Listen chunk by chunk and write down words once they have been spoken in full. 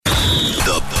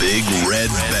Big Red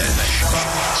Bench.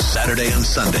 Saturday and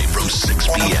Sunday from 6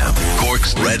 p.m.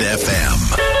 Cork's Red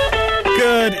FM.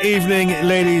 Good evening,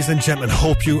 ladies and gentlemen.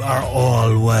 Hope you are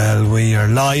all well. We are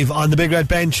live on the Big Red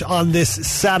Bench on this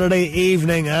Saturday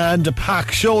evening, and a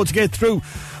packed show to get through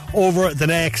over the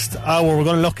next hour. We're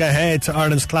going to look ahead to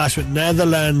Ireland's clash with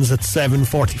Netherlands at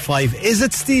 7:45. Is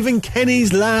it Stephen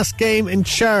Kenny's last game in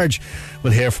charge?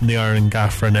 We'll hear from the Ireland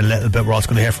gaffer in a little bit. We're also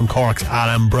going to hear from Cork's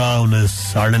Alan Brown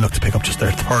as Ireland look to pick up just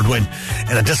their third win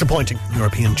in a disappointing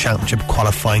European Championship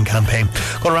qualifying campaign.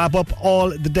 Going to wrap up all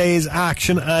the day's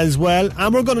action as well,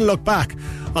 and we're going to look back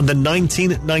on the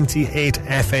 1998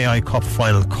 FAI Cup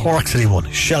Final. Cork City won,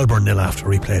 Shelbourne 0 after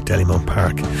replay at Delymount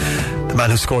Park. The man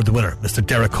who scored the winner, Mr.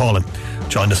 Derek Coughlan,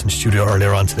 joined us in studio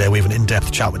earlier on today. We have an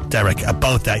in-depth chat with Derek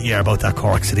about that year, about that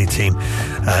Cork City team,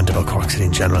 and about Cork City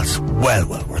in general. It's well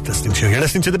worth listening to. You're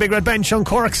listening to the Big Red Bench on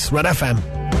Cork's Red FM.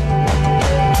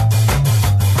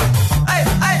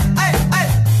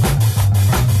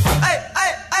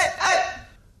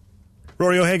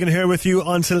 Rory O'Hagan here with you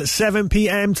until 7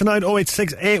 p.m. tonight.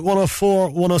 086 8104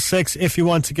 106 if you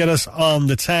want to get us on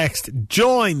the text.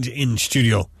 Joined in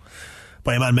studio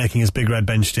by a man making his Big Red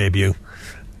Bench debut,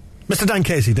 Mr. Dan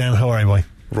Casey. Dan, how are you, boy?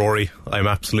 Rory, I'm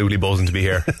absolutely buzzing to be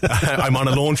here. I'm on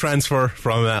a loan transfer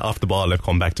from off the ball. I've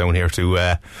come back down here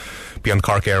to be on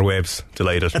Cork airwaves.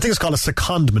 Delighted. I think it's called a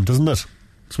secondment, isn't it?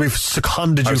 So we've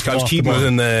seconded you. I was keeping it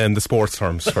in the sports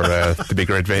terms for the Big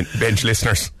Red Bench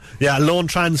listeners. Yeah, loan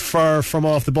transfer from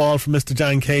off the ball from Mr.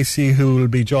 Dan Casey, who will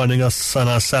be joining us on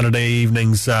our Saturday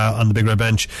evenings on the Big Red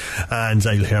Bench, and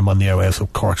you'll hear him on the airwaves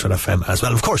of Cork's Red FM as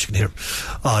well. Of course, you can hear him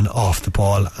on Off the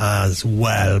Ball as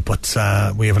well, but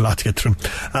we have a lot to get through,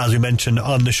 as we mentioned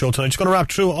on the show tonight. Just going to wrap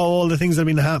through all the things that have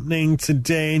been happening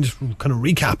today and just kind of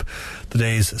recap the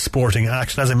day's sporting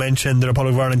action. As I mentioned, the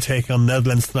Republic of Ireland taking on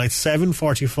Netherlands tonight,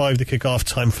 7:45 the kick-off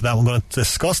time for that. We're going to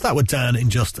discuss that with Dan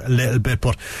in just a little bit,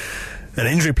 but an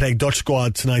injury-plagued Dutch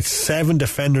squad tonight, 7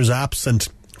 defenders absent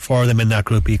for them in that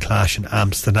Group E clash in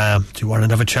Amsterdam. Do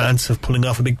Ireland have a chance of pulling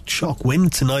off a big shock win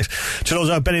tonight? To those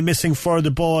out, Benny missing for the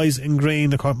boys in green,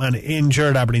 the Cork man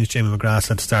injured. Aberdeen's Jamie McGrath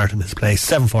had to start in his place.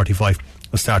 7:45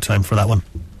 the start time for that one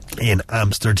in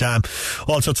Amsterdam.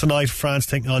 Also tonight, France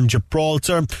taking on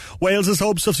Gibraltar. Wales's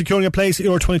hopes of securing a place at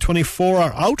Euro 2024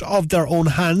 are out of their own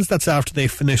hands. That's after they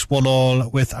finished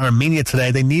 1-1 with Armenia today.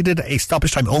 They needed a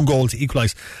stoppage time own goal to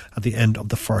equalise at the end of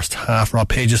the first half. Rob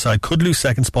Page's side could lose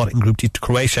second spot in Group D to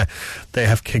Croatia. They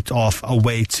have kicked off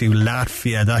away to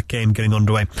Latvia. That game getting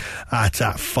underway at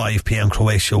 5 p.m.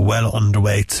 Croatia well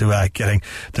underway to getting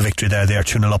the victory there. They are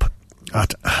 2-0 up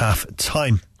at half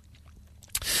time.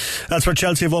 That's where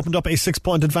Chelsea have opened up a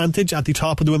 6-point advantage at the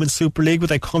top of the Women's Super League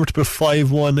with a comfortable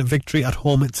 5-1 victory at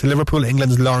home to Liverpool.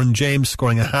 England's Lauren James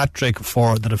scoring a hat-trick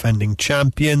for the defending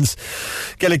champions.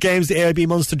 Gaelic Games, the AIB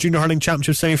Munster Junior Hurling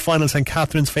Championship semi-final. St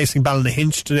Catherine's facing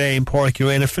Ballynahinch today in Páirc Uí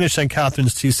Rinn. Finished St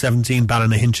Catherine's 2-17,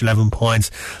 Ballynahinch 11 points.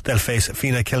 They'll face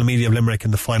Fina Kilmeady of Limerick in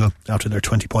the final after their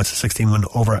 20 points to 16 win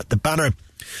over the Banner.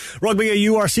 Rugby, a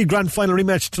URC Grand Final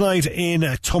rematch tonight in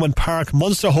Thomond Park.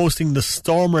 Munster hosting the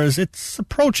Stormers. It's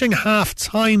approaching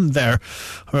half-time there.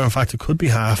 Or in fact, it could be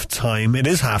half-time. It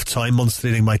is half-time. Munster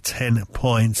leading by 10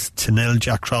 points to 0.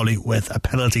 Jack Crowley with a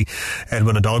penalty.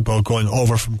 Edwin Adogbo going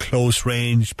over from close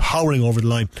range, powering over the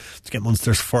line to get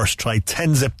Munster's first try.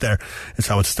 10-zip there is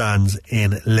how it stands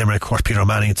in Limerick. Of course, Peter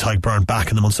O'Mahony and Tyke Byrne back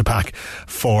in the Munster pack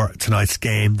for tonight's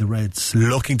game. The Reds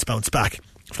looking to bounce back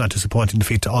from that disappointing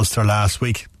defeat to Ulster last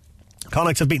week.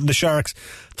 Connacht have beaten the Sharks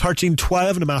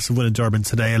 13-12 in a massive win in Durban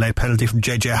today. A late penalty from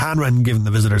JJ Hanrahan giving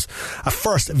the visitors a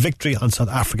first victory on South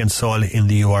African soil in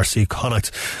the URC.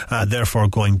 Connacht therefore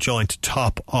going joint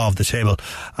top of the table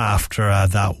after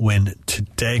that win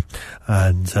today,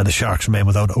 and the Sharks remain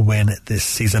without a win this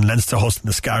season. Leinster hosting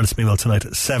the Scarlets meanwhile tonight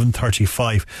at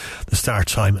 7:35 the start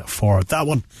time for that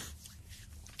one.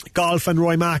 Golf, and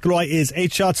Rory McIlroy is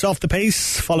 8 shots off the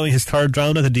pace following his third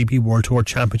round at the DP World Tour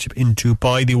Championship in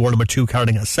Dubai. The world number 2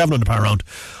 carrying a 7 under par round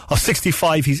of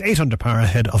 65. He's 8 under par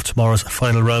ahead of tomorrow's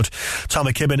final round. Tom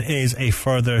McKibben is a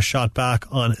further shot back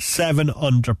on 7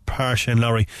 under par. Shane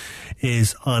Lowry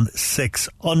is on 6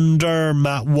 under.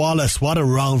 Matt Wallace, what a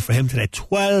round for him today.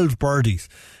 12 birdies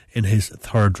in his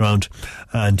third round,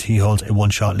 and he holds a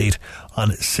 1-shot lead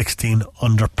on 16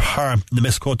 under par. The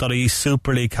Misquote.ie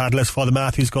Super League catalyst for the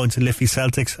Matthews going to Liffey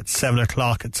Celtics at 7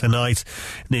 o'clock tonight.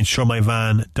 In the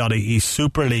InsureMyVan.ie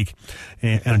Super League,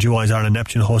 Energy Wise Ireland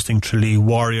Neptune hosting Tralee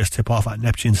Warriors. Tip off at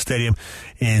Neptune Stadium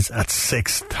is at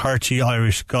 6:30.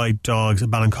 Irish Guide Dogs at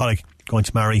Ballincollig going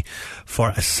to Mary for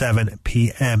a 7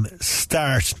 p.m.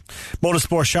 start.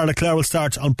 Motorsport, Charles Leclerc will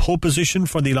start on pole position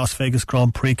for the Las Vegas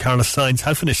Grand Prix. Carlos Sainz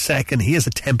has finished second. He has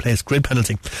a 10-place grid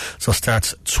penalty, so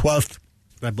starts 12th.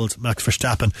 Red Bull's Max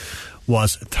Verstappen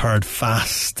was third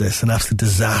fastest. An absolute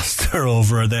disaster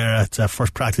over there at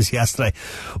first practice yesterday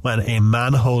when a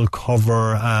manhole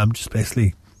cover just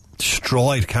basically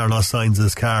destroyed Carlos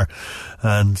Sainz's car,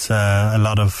 and a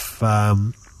lot of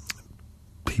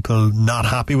people not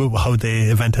happy with how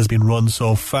the event has been run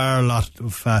so far. A lot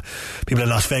of people in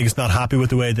Las Vegas not happy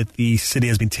with the way that the city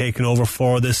has been taken over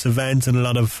for this event, and a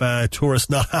lot of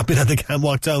tourists not happy that they can't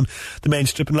walk down the main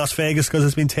strip in Las Vegas because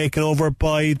it's been taken over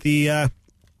by the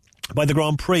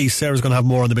Grand Prix. Sarah's going to have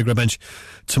more on the Big Red Bench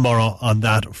tomorrow on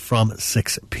that from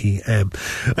 6 p.m.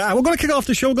 We're going to kick off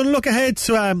the show. We're going to look ahead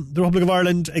to the Republic of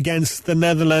Ireland against the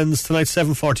Netherlands tonight,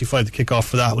 7:45 the kick off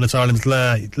for that, when it's Ireland's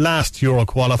last Euro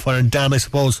qualifier. And Dan, I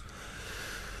suppose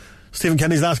Stephen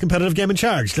Kennedy's last competitive game in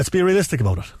charge. Let's be realistic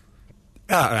about it.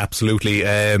 Absolutely.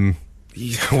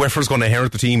 Whoever's going to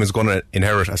inherit the team is going to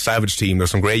inherit a savage team.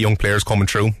 There's some great young players coming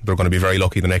through. They're going to be very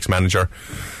lucky, the next manager.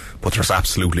 But there's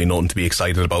absolutely nothing to be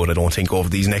excited about, I don't think, over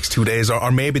these next 2 days.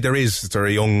 Or maybe there is. They're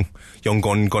a young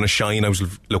gun going to shine. I was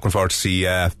looking forward to see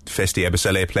Festi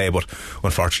Ebisele play, but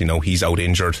unfortunately, no, he's out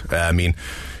injured. I mean,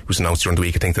 it was announced during the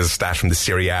week, I think there's a stat from the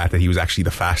Serie A that he was actually the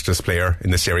fastest player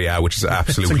in the Serie A, which is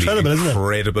absolutely incredible, isn't it?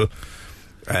 Incredible.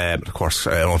 Of course,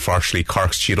 unfortunately,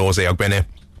 Cork's Chidoze Ogbene,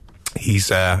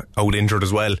 he's out injured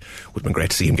as well. Would have been great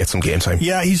to see him get some game time.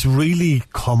 Yeah, he's really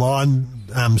come on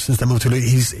since they moved to League.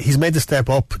 He's made the step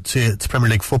up to Premier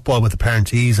League football with the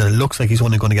Parentees, and it looks like he's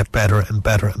only going to get better and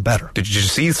better and better. Did you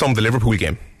see some of the Liverpool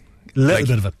game? Little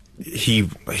bit of it. He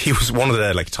was one of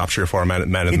the top 3 or 4 man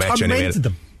of the match anyway.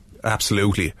 Them.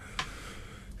 Absolutely.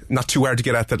 Not too hard to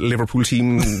get at that Liverpool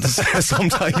team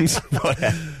sometimes. But,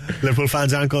 Liverpool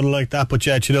fans aren't going to like that, but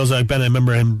yeah, Chidoze Ogbene, I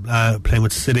remember him playing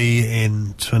with City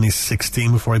in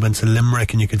 2016 before he went to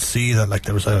Limerick, and you could see that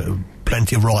there was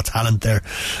plenty of raw talent there.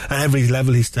 At every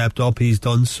level he stepped up, he's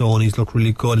done so, and he's looked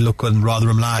really good. He looked good in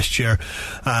Rotherham last year.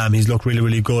 He's looked really,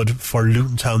 really good for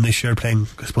Luton Town this year, playing,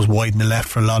 I suppose, wide in the left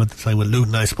for a lot of the time with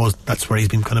Luton. I suppose that's where he's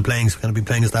been kind of playing. He's going to be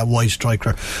playing as that wide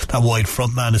striker, that wide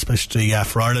front man, especially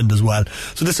for Ireland as well.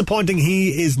 So disappointing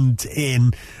he isn't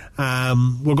in.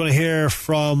 We're going to hear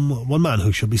from one man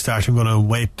who should be starting. We're going to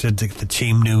wait to the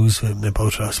team news in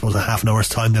about, I suppose, a half an hour's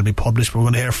time. They'll be published. But we're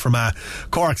going to hear from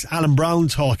Cork's Alan Brown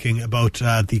talking about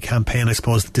the campaign, I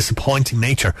suppose, the disappointing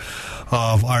nature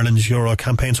of Ireland's Euro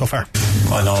campaign so far.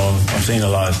 I know I've seen a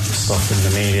lot of stuff in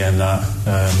the media and that,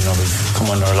 we've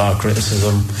come under a lot of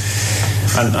criticism,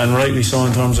 and rightly so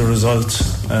in terms of results.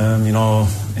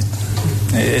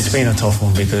 It's been a tough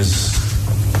one because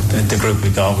the group we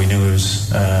got, we knew it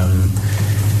was an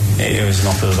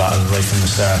uphill battle right from the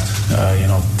start.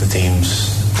 The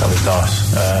teams that we got,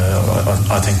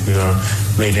 I think we were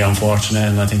really unfortunate,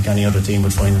 and I think any other team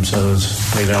would find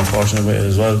themselves really unfortunate with it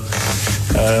as well.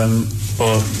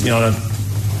 But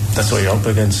that's what you're up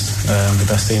against, the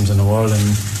best teams in the world,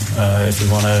 and if you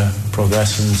want to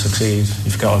progress and succeed,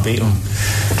 you've got to beat them.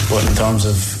 But in terms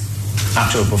of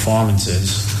actual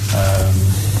performances,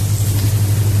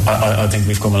 I think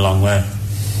we've come a long way.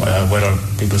 Whether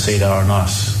people see that or not,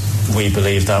 we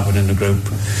believe that within the group.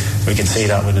 We can see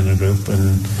that within the group,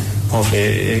 and hopefully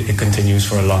it continues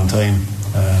for a long time.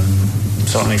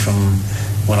 Certainly from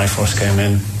when I first came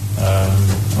in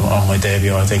on my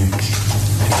debut, I think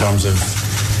in terms of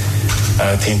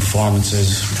team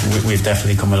performances, we've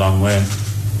definitely come a long way,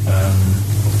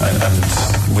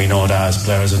 and we know that as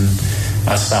players and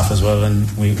as staff as well, and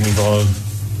we've all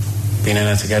been in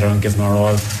it together and given our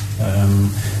all.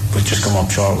 We've just come up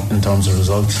short in terms of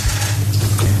results.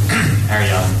 Harry,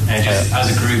 just as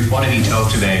a group, what have you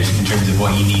talked about in terms of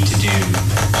what you need to do to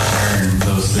earn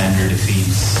those slender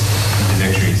defeats into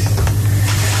victories?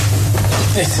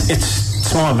 It's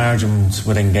small margins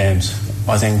within games.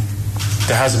 I think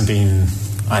there hasn't been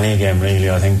any game really,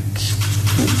 I think,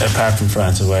 apart from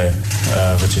France away,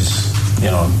 which is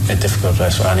a difficult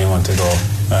place for anyone to go,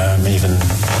 even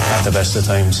at the best of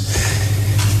times.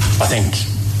 I think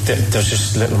there's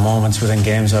just little moments within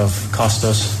games that have cost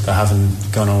us, that haven't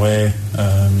gone away.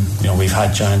 We've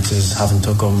had chances, haven't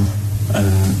took them,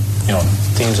 and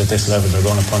teams at this level are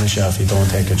going to punish you if you don't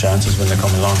take your chances when they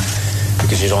come along,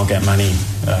 because you don't get many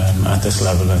at this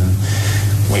level, and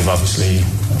we've obviously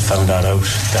found that out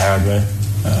the hard way.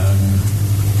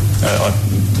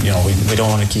 We don't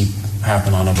want to keep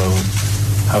harping on about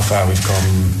how far we've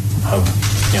come, how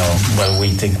well we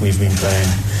think we've been playing,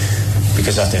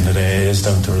 because at the end of the day it is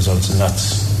down to results, and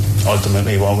that's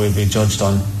ultimately what we'll be judged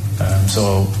on.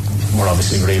 So we're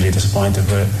obviously really disappointed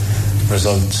with it.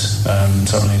 result,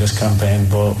 certainly this campaign.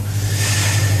 But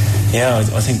yeah,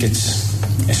 I think it's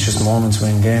just moments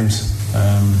win games,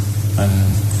 and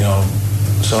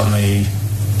certainly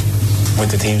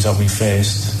with the teams that we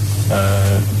faced,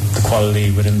 the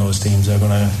quality within those teams are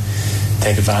going to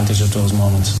take advantage of those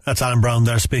moments. That's Alan Brown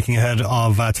there speaking ahead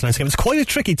of tonight's game. It's quite a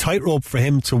tricky tightrope for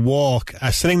him to walk,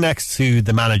 sitting next to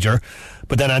the manager,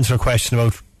 but then answer a question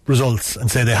about results and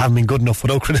say they haven't been good enough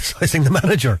without criticising the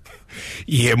manager.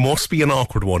 Yeah, it must be an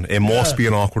awkward one.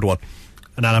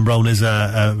 And Alan Brown is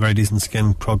a very decent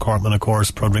skinned proud Corkman, of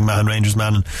course, proud Ringmahon Rangers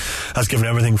man, and has given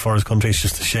everything for his country. It's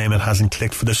just a shame it hasn't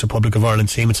clicked for this Republic of Ireland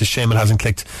team. It's a shame it hasn't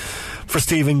clicked for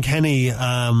Stephen Kenny,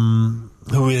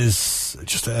 who is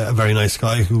just a very nice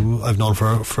guy who I've known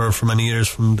for many years,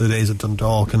 from the days at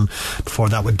Dundalk and before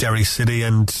that with Derry City,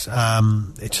 and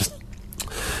it just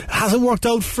hasn't worked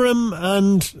out for him,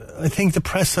 and I think the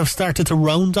press have started to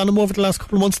round on him over the last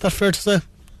couple of months. Is that fair to say?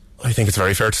 I think it's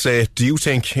very fair to say. Do you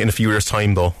think in a few years'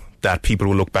 time, though, that people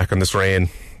will look back on this reign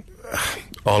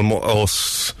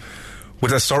almost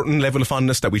with a certain level of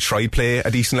fondness that we tried play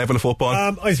a decent level of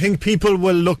football? I think people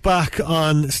will look back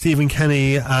on Stephen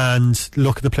Kenny and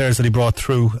look at the players that he brought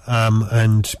through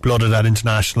and blooded at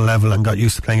international level and got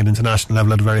used to playing at international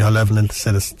level at a very high level, and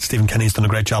say that Stephen Kenny's done a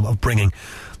great job of bringing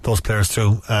those players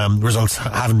through. Results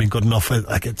haven't been good enough.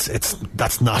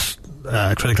 That's not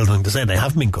a critical thing to say. They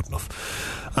haven't been good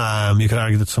enough. You could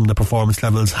argue that some of the performance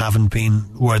levels haven't been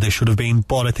where they should have been,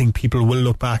 but I think people will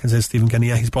look back and say Stephen Kenny,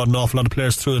 he's brought an awful lot of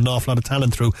players through, an awful lot of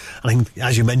talent through. I think,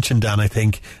 as you mentioned, Dan, I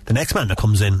think the next man that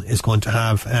comes in is going to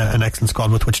have an excellent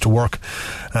squad with which to work,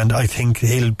 and I think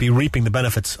he'll be reaping the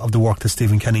benefits of the work that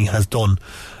Stephen Kenny has done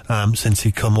since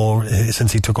he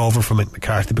took over from Mick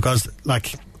McCarthy. Because,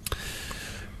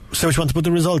 so much want to put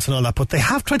the results and all that, but they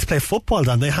have tried to play football,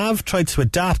 Dan. They have tried to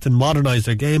adapt and modernise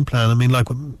their game plan. I mean, like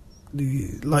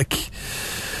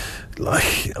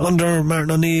under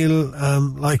Martin O'Neill,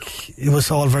 it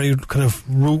was all very kind of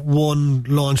route one,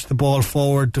 launch the ball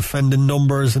forward, defend in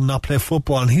numbers and not play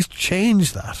football, and he's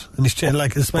changed that, and he's changed,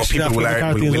 especially but people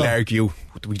after will argue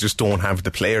we just don't have the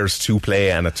players to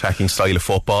play an attacking style of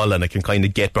football, and I can kind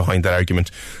of get behind that argument.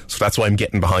 So that's why I'm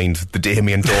getting behind the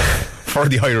Damien Duff for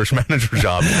the Irish manager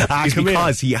job, is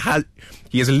because he has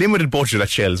a limited budget at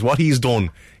Shells. What he's done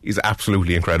is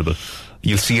absolutely incredible.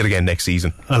 You'll see it again next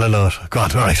season. I know it.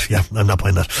 God, alright, yeah, I'm not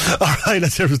buying that. Alright,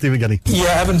 let's hear from Stephen Kenny.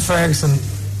 Yeah, Evan Ferguson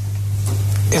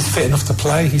is fit enough to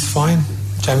play. He's fine.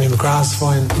 Jamie McGrath's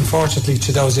fine. Unfortunately,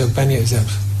 Chidozie Ogbenya is out.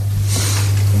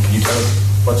 Can you tell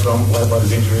us what's wrong? What about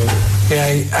his injury?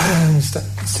 Yeah,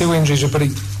 it's two injuries, but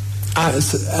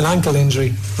an ankle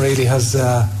injury really has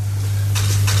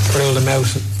ruled him out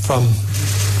from.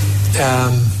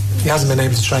 He hasn't been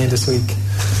able to train this week.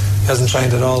 He hasn't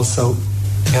trained at all, so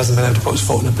he hasn't been able to put his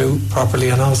foot in a boot properly,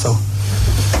 and also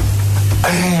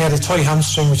he had a toy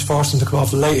hamstring which forced him to come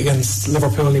off late against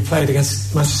Liverpool, and he played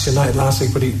against Manchester United last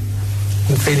week, but he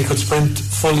didn't feel he could sprint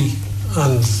fully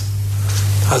and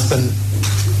has been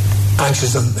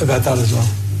anxious about that as well.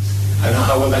 And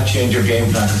how will that change your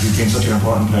game plan, because you've been such an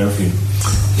important player for you?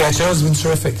 Yeah, Joe's been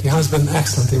terrific. He has been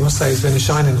excellent. He must say he's been a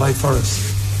shining light for us.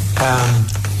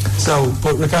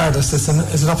 But regardless, it's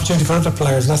an opportunity for other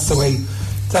players, and that's the way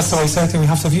certainly we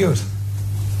have to view it.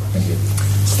 Thank you.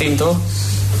 Steve Doe.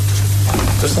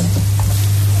 Justin?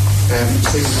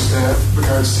 Steve, with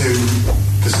regards to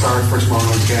the start for tomorrow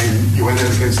night's game, you went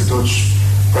out against the Dutch,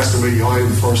 pressed them really high in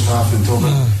the first half in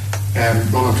Dublin.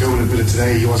 Ronan Cowan admitted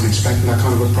today he wasn't expecting that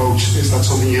kind of approach. Is that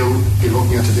something you'll be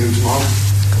looking at to do tomorrow?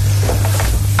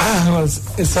 Well,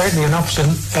 it's certainly an option.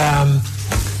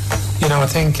 I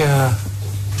think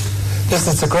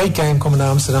listen, it's a great game coming to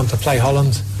Amsterdam to play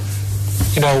Holland.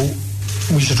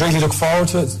 We should really look forward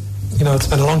to it. It's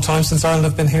been a long time since Ireland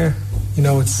have been here.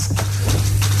 It's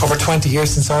over 20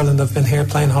 years since Ireland have been here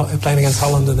playing against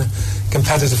Holland in a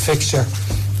competitive fixture,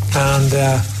 and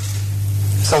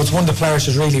so it's one the players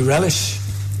should really relish.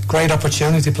 Great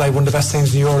opportunity to play one of the best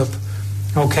teams in Europe.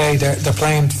 Okay, they're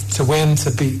playing to win,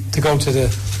 to go to the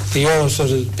Euros, so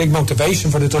the big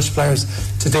motivation for the Dutch players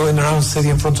to do it in their own city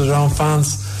in front of their own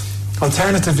fans.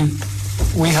 Alternatively,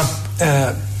 we have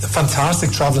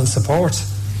fantastic travelling support,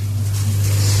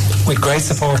 with great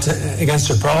support against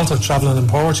Gibraltar, travelling in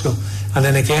Portugal, and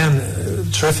then again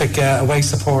terrific away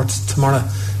support tomorrow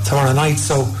night.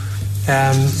 So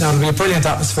it'll be a brilliant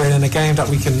atmosphere in a game that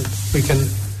we can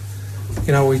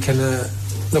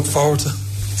look forward to.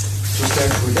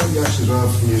 Just we got a reaction as well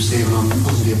from you, Stephen, on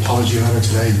the apology letter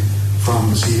today from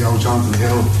the CEO, Jonathan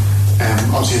Hill.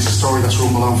 Obviously it's a story that's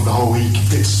rumbled on for the whole week.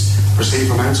 It's perceived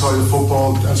from outside of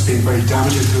football as being very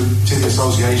damaging to the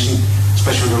association,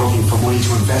 especially when they're looking for money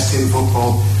to invest in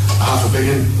football. $500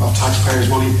 million of taxpayers'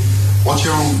 money. What's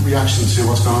your own reaction to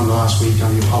what's gone on last week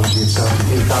and the apology itself? Do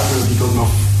you think that will be good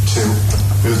enough to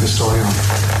move the story on?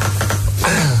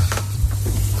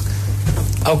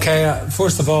 Okay,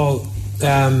 first of all,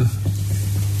 I'm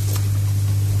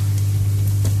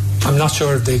not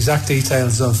sure of the exact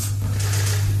details of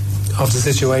the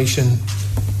situation,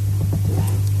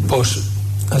 but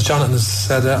as Jonathan has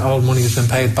said, all money has been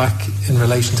paid back in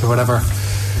relation to whatever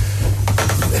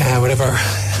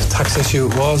tax issue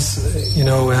it was.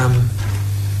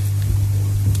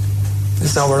 This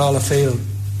is how we're all feel.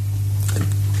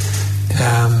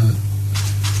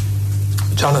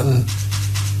 Jonathan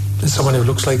is someone who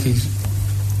looks like he's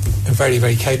a very,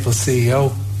 very capable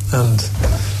CEO, and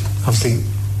obviously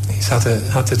he's had to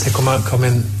come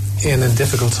in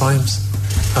difficult times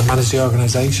and manage the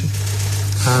organisation,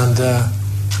 and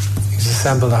he's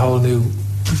assembled a whole new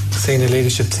senior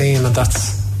leadership team, and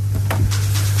that's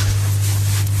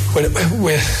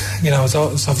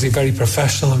it's obviously very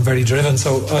professional and very driven.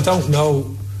 So I don't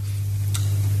know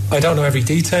every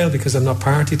detail because I'm not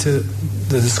party to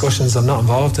the discussions. I'm not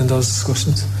involved in those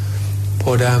discussions,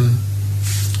 but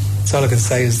that's all I can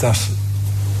say is that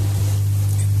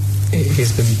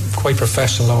he's been quite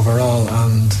professional overall,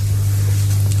 and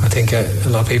I think a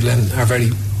lot of people are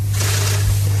very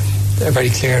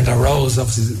clear in their roles.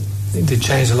 Obviously they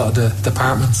changed a lot of the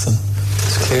departments, and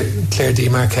it's clear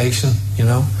demarcation,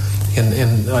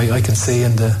 I can see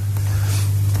in the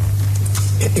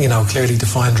clearly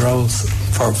defined roles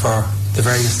for the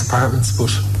various departments, but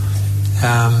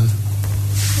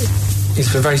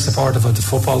he's been very supportive of the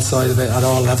football side of it at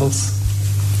all levels.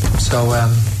 So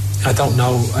I don't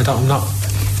know. I'm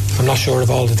not sure of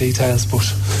all the details, but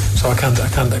so I can't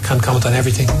comment on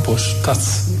everything. But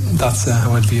that's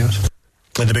how I'd view it.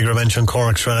 In the big revenge on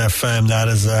Cork's Red FM, that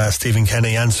is Stephen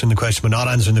Kenny answering the question, but not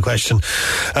answering the question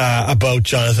about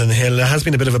Jonathan Hill. It has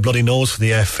been a bit of a bloody nose for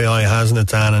the FAI, hasn't it,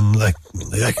 Dan? And like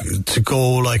to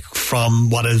go from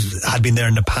what had been there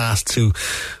in the past to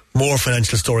more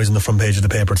financial stories on the front page of the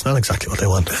paper, it's not exactly what they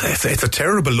want. It's a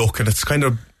terrible look, and it's kind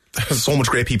of, there's so much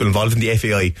great people involved in the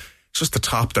FAI. It's just the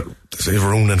top that is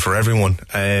ruining for everyone.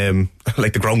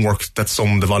 Like the groundwork that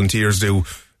some of the volunteers do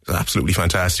is absolutely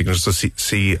fantastic, and just to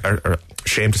see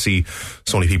shame to see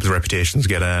so many people's reputations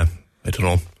get a bit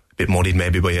muddied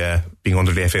maybe by being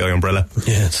under the FAI umbrella.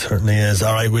 Yeah, it certainly is.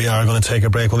 Alright, we are going to take a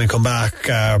break. When we come back,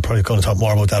 probably going to talk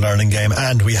more about that Ireland game,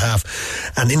 and we have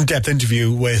an in-depth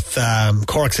interview with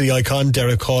Cork City icon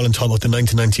Derek Coughlan talking about the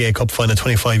 1998 Cup Final,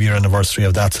 25-year anniversary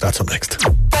of that. So that's up next.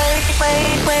 Red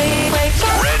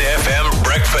FM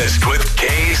Breakfast with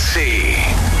KC.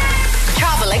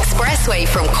 Travel expressway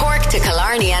from Cork to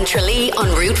Killarney and Tralee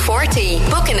on Route 40.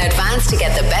 Book in advance to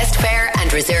get the best fare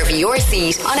and reserve your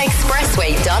seat on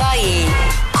expressway.ie.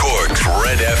 Cork's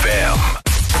Red FM.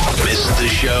 Missed the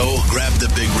show? Grab the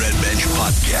Big Red Bench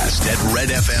podcast at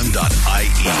redfm.ie.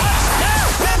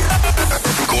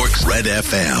 Cork's Red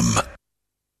FM.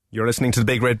 You're listening to the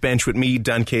Big Red Bench with me,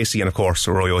 Dan Casey, and of course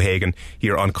Roy O'Hagan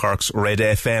here on Cork's Red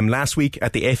FM. Last week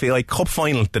at the FAI Cup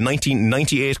Final, the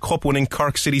 1998 Cup-winning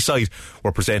Cork City side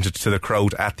were presented to the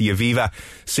crowd at the Aviva.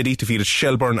 City defeated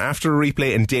Shelbourne after a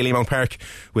replay in Dalymount Park,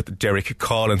 with Derek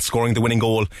Coughlan scoring the winning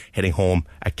goal, heading home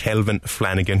a Kelvin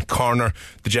Flanagan corner.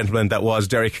 The gentleman that was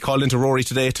Derek called into Rory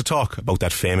today to talk about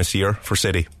that famous year for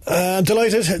City.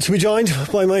 Delighted to be joined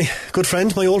by my good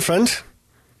friend, my old friend,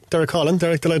 Derek Coughlan.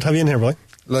 Derek, delighted to have you in here, boy.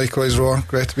 Likewise, Roar.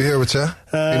 Great to be here with you.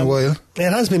 Been a while. It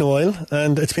has been a while,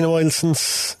 and it's been a while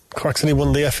since Cork City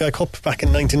won the FAI Cup back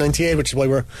in 1998, which is why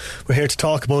we're here to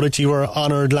talk about it. You were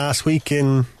honoured last week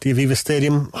in the Aviva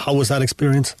Stadium. How was that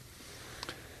experience?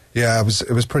 Yeah,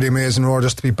 it was pretty amazing, Roar,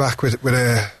 just to be back with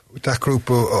that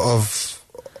group of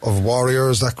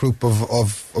warriors, that group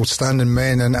of outstanding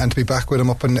men, and to be back with them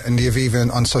up in the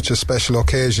Aviva on such a special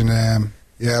occasion.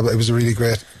 But it was a really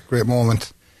great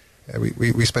moment.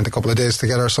 We spent a couple of days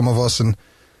together, some of us, and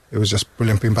it was just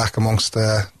brilliant being back amongst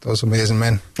those amazing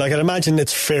men. Like, I'd imagine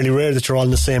it's fairly rare that you're all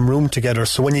in the same room together,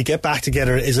 so when you get back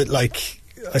together, is it like,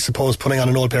 I suppose, putting on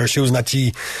an old pair of shoes and that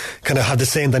you kind of have the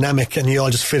same dynamic and you all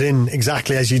just fit in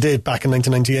exactly as you did back in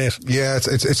 1998? Yeah,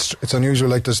 it's unusual.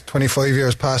 Like, there's 25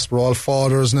 years past, we're all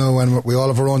fathers now and we all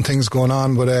have our own things going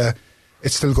on, but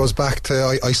it still goes back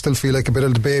to, I still feel like a bit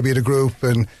of the baby of the group,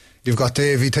 and you've got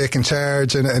Davey taking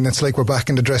charge, and it's like we're back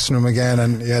in the dressing room again,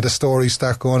 and the stories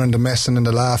start going, and the messing and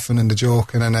the laughing and the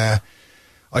joking, and I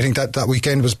think that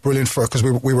weekend was brilliant because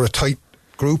we were a tight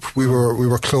group, we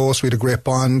were close, we had a great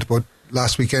bond, but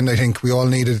last weekend I think we all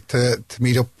needed to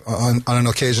meet up on an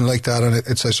occasion like that, and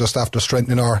it's just after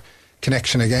strengthening our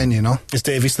connection again, you know. Is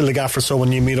Davey still a gaffer, so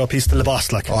when you meet up he's still the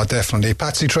boss, like? Oh, definitely.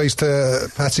 Patsy tries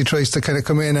to kind of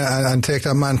come in and take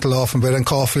that mantle off him, but then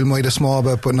Caulfield might have small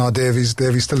bit, but no, Davey's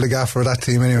still the gaffer of that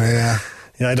team anyway, yeah.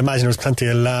 Yeah, I'd imagine there was plenty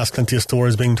of laughs, plenty of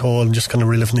stories being told, and just kind of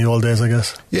reliving the old days, I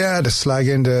guess. Yeah, the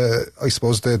slagging, I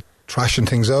suppose the trashing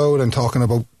things out and talking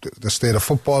about the state of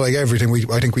football, like everything.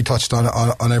 I think we touched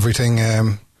on everything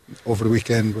over the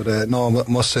weekend, but no,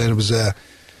 I must say it was a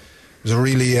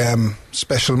really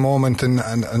special moment,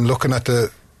 and looking at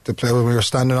the player when we were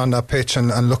standing on that pitch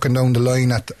and looking down the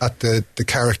line at the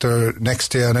character next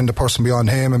to you, and then the person beyond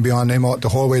him the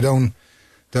whole way down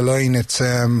the line.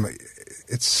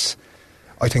 It's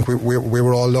I think we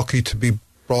were all lucky to be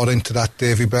brought into that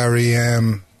Davy Barry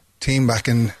team back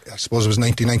in, I suppose it was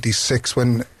 1996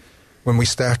 when we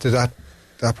started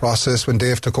that process. When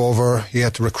Dave took over, he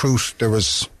had to recruit. I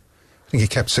think he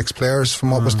kept 6 players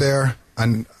from what was there,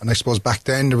 and I suppose back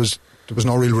then there was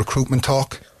no real recruitment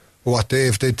talk. But what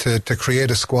Dave did to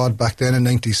create a squad back then in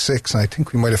 96, and I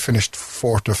think we might have finished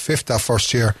 4th or 5th that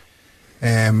first year,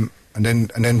 and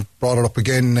then brought it up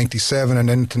again in 97 and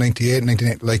then to 98,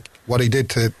 99. Like what he did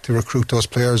to recruit those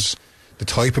players, the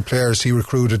type of players he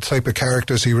recruited, the type of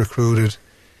characters he recruited.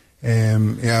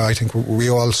 I think we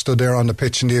all stood there on the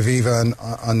pitch in the Aviva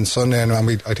on Sunday, and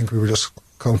I think we were just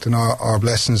counting our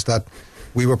blessings that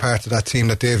we were part of that team,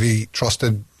 that Davy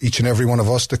trusted each and every one of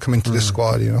us to come into this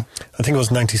squad, you know. I think it was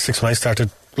 96 when I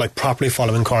started properly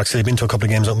following Cork City. I'd been to a couple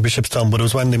of games up in Bishopstown, but it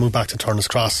was when they moved back to Turner's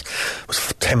Cross. It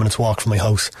was 10 minutes walk from my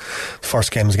house. The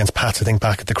first game was against Pats, I think,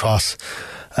 back at the Cross.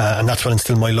 And that's what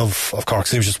instilled my love of Cork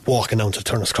City. I was just walking down to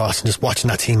Turner's Cross and just watching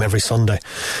that team every Sunday.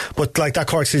 But that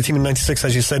Cork City team in 96,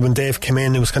 as you said, when Dave came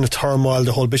in, it was kind of turmoil.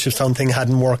 The whole Bishopstown thing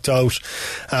hadn't worked out.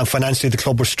 Financially the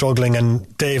club was struggling,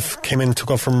 and Dave came in and took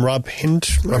over from Rob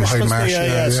Hindmarsh.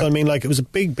 Yeah. So I mean, it was a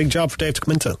big job for Dave to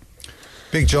come into.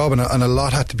 Big job, and a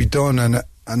lot had to be done, and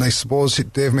I suppose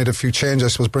Dave made a few changes. I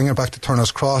suppose bringing it back to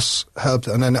Turner's Cross helped,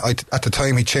 and then at the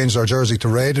time he changed our jersey to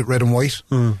red and white.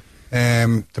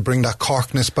 To bring that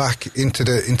Corkness back into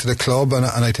the club, and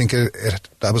I think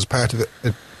that was part of it.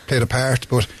 It played a part,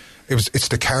 but it's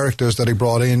the characters that he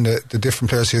brought in, the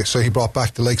different players. So he brought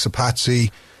back the likes of Patsy,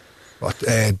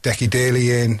 Decky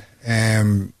Daly in.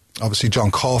 Obviously John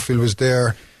Caulfield was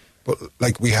there, but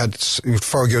we had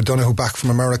Fergie O'Donoghue back from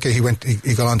America. He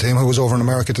got on to him, who was over in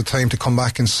America at the time, to come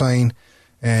back and sign.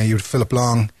 You had Philip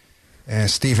Long,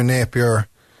 Stephen Napier,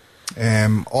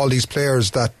 all these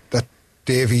players that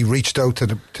Davey reached out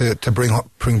to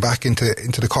bring back into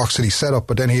the Cork City setup.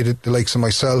 But then he had the likes of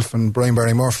myself and Brian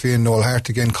Barry Murphy and Noel Hart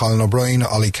again, Colin O'Brien,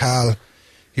 Ollie Cal.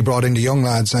 He brought in the young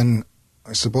lads, and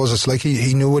I suppose it's like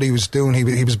he knew what he was doing.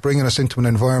 He was bringing us into an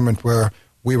environment where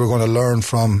we were going to learn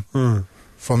from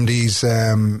these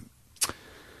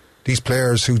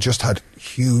players who just had a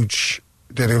huge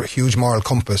moral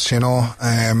compass, you know.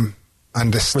 And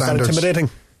the standards. Was that intimidating?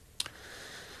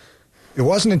 It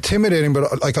wasn't intimidating, but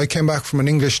I came back from an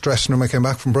English dressing room. I came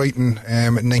back from Brighton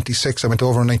in 96. I went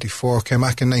over in 94, came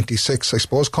back in 96. I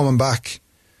suppose coming back,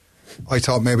 I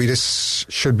thought maybe this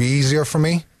should be easier for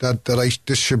me, this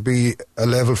should be a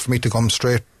level for me to come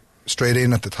straight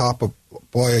in at the top. But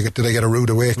boy, did I get a rude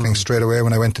awakening straight away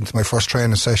when I went into my first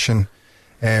training session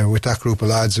with that group of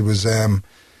lads. It was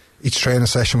each training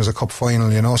session was a cup final,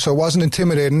 you know, so it wasn't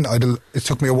intimidating. It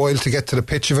took me a while to get to the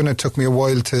pitch of it. It took me a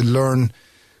while to learn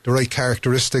the right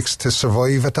characteristics to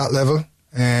survive at that level,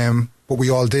 but we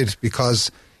all did,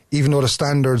 because even though the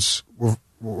standards were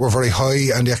very high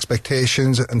and the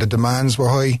expectations and the demands were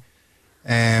high,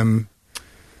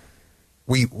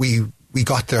 we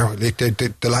got there.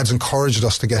 The lads encouraged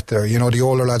us to get there. You know, the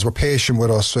older lads were patient with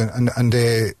us, and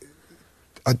they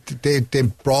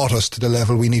brought us to the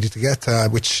level we needed to get to,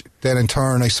 which then in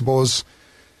turn, I suppose,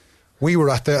 we were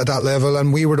at that level,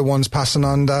 and we were the ones passing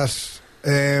on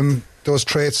those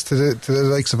traits to the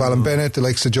likes of Alan Bennett, the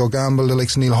likes of Joe Gamble, the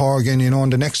likes of Neil Horgan, you know,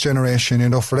 and the next generation, you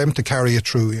know, for them to carry it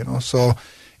through, you know. So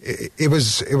it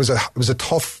was a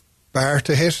tough bar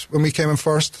to hit when we came in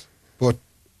first, but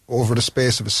over the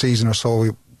space of a season or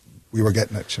so, we were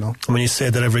getting it, you know. And when you say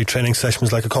that every training session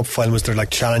was like a cup final, was there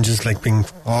challenges being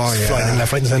flying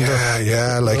left, right and centre?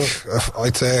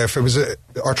 I'd say if it was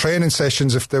our training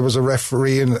sessions, if there was a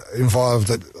referee involved,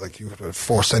 that you would have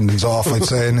 4 sendings off, I'd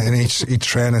say in each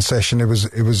training session. It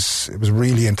was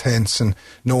really intense, and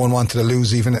no one wanted to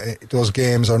lose even those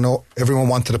games, everyone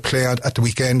wanted to play at the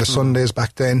weekend, the Sundays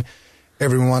back then.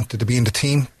 Everyone wanted to be in the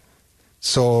team,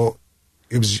 so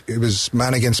it was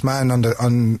man against man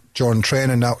during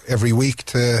training now every week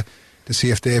to see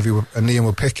if Davey and Liam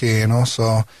would pick you, you know.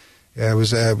 So Yeah, it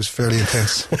was fairly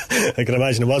intense. I can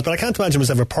imagine it was, but I can't imagine it was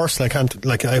ever personal.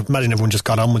 I imagine everyone just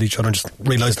got on with each other and just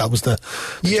realised that was the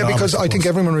yeah, job, because I think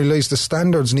everyone realised the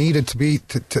standards needed to be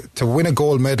to win a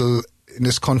gold medal in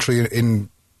this country, in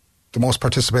the most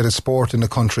participated sport in the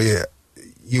country.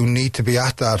 You need to be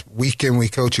at that week in,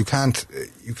 week out. You can't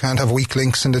have weak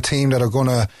links in the team that are going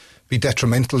to be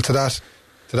detrimental to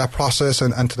that process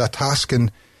and to that task.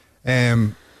 And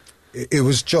it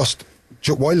was just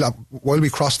while we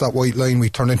crossed that white line, we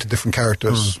turned into different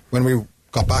characters. When we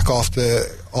got back off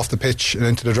the pitch and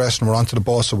into the dressing room or onto the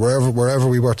bus or wherever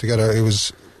we were together, there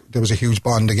was a huge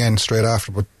bond again straight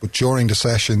after. But during the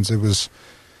sessions, it was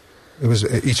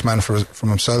each man from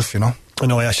himself, you know. I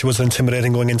know, actually, was it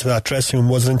intimidating going into that dressing room?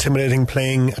 Was it intimidating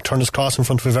playing at Turner's Cross in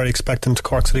front of a very expectant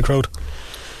Cork City crowd?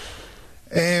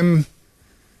 I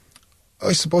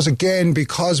suppose, again,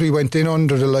 because we went in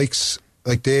under the likes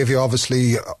like Davey,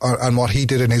 obviously, and what he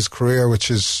did in his career,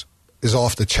 which is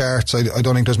off the charts. I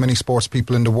don't think there's many sports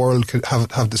people in the world could have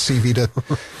the CV that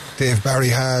Dave Barry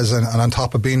has, and on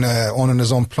top of being owning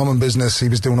his own plumbing business, he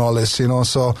was doing all this, you know.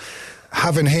 So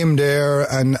having him there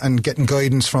and getting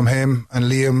guidance from him and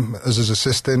Liam as his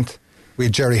assistant, we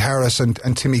had Jerry Harris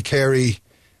and Timmy Carey,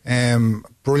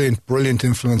 brilliant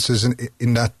influences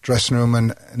in that dressing room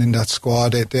and in that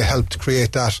squad. They helped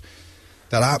create that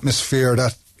atmosphere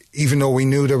that, even though we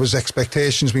knew there was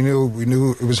expectations, we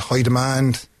knew it was high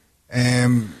demand.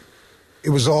 It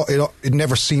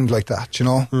never seemed like that, you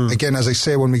know. Again, as I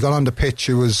say, when we got on the pitch,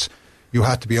 you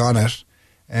had to be on it.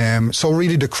 So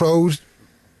really, the crowd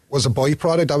was a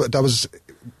byproduct. That was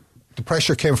the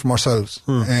pressure came from ourselves.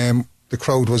 The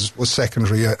crowd was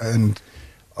secondary, and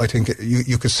I think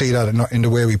you could see that in the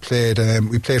way we played.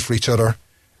 We played for each other,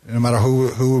 no matter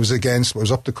who it was against. Whether it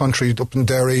was up the country, up in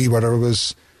Derry, whether it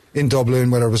was in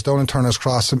Dublin, whether it was down in Turner's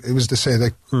Cross, it was to say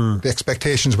that the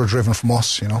expectations were driven from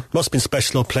us, you know. Must have been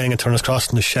special playing at Turner's Cross,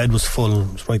 and the shed was full.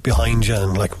 It was right behind you,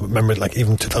 and remember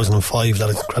even 2005, that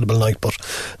incredible night. But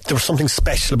there was something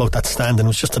special about that stand, and it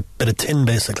was just a bit of tin,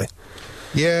 basically.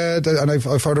 Yeah, and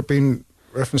I've heard it being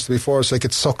referenced before. It's like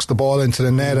it sucks the ball into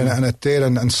the net, and it did.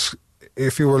 And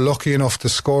if you were lucky enough to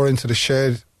score into the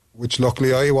shed, which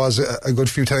luckily I was a good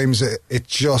few times, it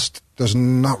just, there's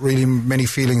not really many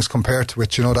feelings compared to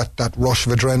it, you know, that rush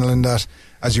of adrenaline that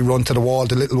as you run to the wall,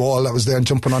 the little wall that was there and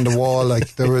jumping on the wall,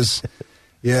 like there was,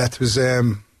 yeah, it was a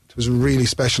really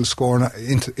special scoring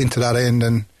into that end,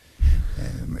 and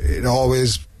it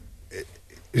always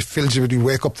it fills you when you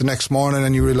wake up the next morning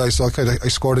and you realise, okay, I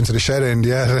scored into the shed end,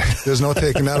 yeah, there's no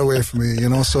taking that away from me, you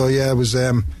know. So yeah, it was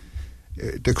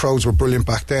the crowds were brilliant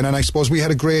back then, and I suppose we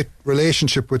had a great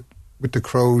relationship with the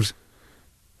crowd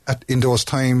in those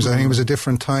times. I think it was a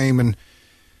different time, and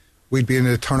we'd be in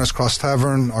the Turner's Cross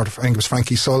Tavern, or I think it was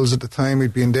Frankie Sulls at the time.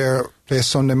 We'd be in there, play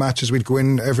Sunday matches. We'd go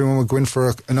in, everyone would go in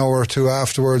for an hour or two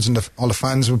afterwards, and all the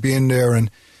fans would be in there, and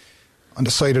on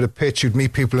the side of the pitch you'd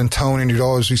meet people in town, and you'd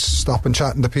always be stopping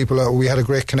chatting to people. We had a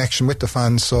great connection with the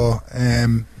fans, so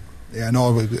it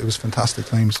was fantastic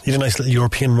times. You had a nice little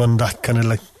European run, that kind of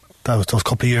like those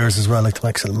couple of years as well, like the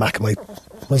Maccabi,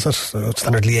 was it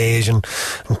Standard Liège and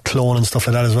Clone and stuff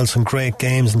like that as well. Some great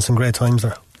games and some great times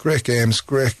there. Great games,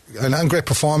 and great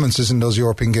performances in those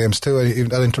European games too. Even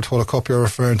that Intertoto Cup you're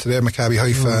referring to there, Maccabi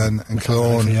Haifa and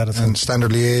Cologne and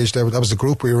Standard Liège. That was the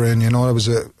group we were in, you know. It was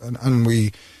and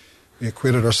we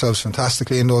acquitted ourselves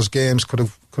fantastically in those games. Could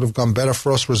have gone better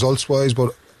for us results wise,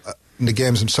 but in the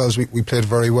games themselves we played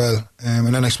very well.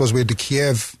 And then I suppose we had the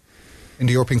Kiev in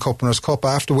the European Cup Winners' Cup.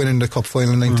 After winning the Cup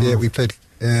Final in '98, we played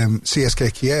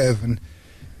CSK Kiev, and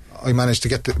I managed to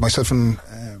get myself and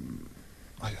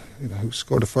who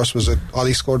scored the first? Was it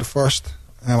Ollie scored the first,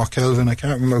 or Kelvin? I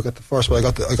can't remember who got the first, but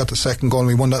I got the second goal, and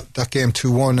we won that game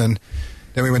 2-1, and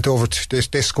then we went over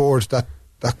to they scored that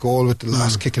goal with the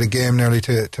last kick of the game nearly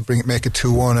to make it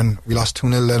 2-1, and we lost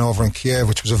 2-0 then over in Kiev,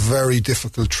 which was a very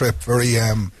difficult trip.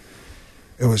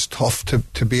 It was tough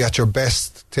to be at your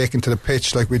best, taken to the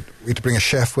pitch. Like we had to bring a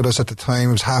chef with us at the time.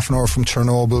 It was half an hour from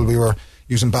Chernobyl. We were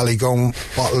using Ballygum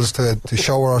bottles to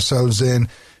shower ourselves in.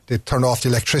 They turned off the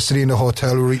electricity in the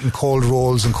hotel. We were eating cold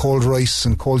rolls and cold rice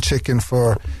and cold chicken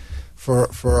for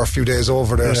a few days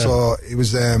over there. Yeah. So it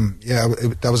was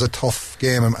that was a tough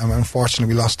game, and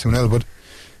unfortunately we lost 2-0, but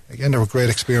again, there were great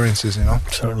experiences, you know.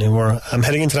 Certainly were.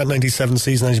 Heading into that 97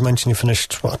 season, as you mentioned, you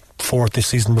finished fourth this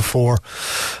season before.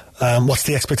 What's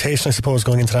the expectation, I suppose,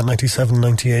 going into that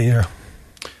 97-98 year?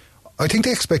 I think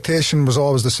the expectation was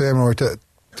always the same, right,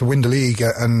 to win the league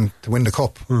and to win the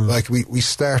cup. Like you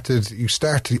start, and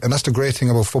that's the great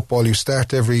thing about football. You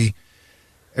start every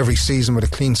season with a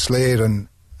clean slate, and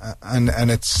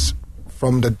it's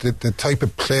from the type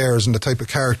of players and the type of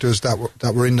characters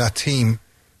that were in that team,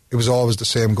 it was always the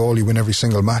same goal. You win every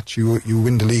single match. You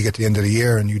win the league at the end of the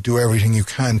year, and you do everything you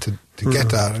can to get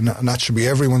that. And that should be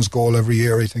everyone's goal every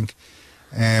year, I think.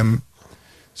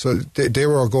 So they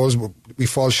were our goals. We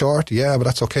fall short, yeah, but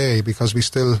that's okay, because we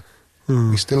still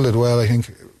did well. I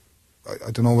think,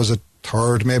 I don't know, was it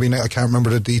third, maybe, I can't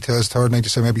remember the details, third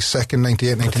 97, maybe second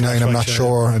 98, 99, I'm not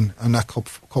sure, and that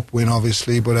cup win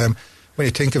obviously, but when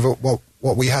you think of it,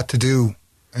 what we had to do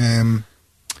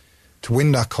to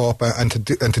win that cup and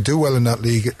to do well in that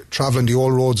league, travelling the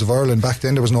old roads of Ireland. Back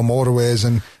then there was no motorways,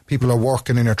 and people are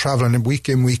working and you're travelling week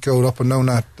in, week out, up and down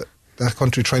that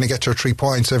country, trying to get your 3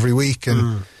 points every week,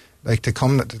 and like to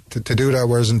come to do that.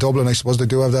 Whereas in Dublin, I suppose they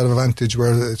do have that advantage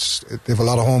where they have a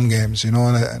lot of home games, you know,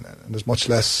 and there's much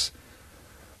less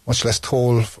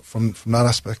toll from that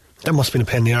aspect. That must have been a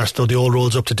pain in the arse, though, the old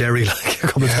roads up to Derry, like, a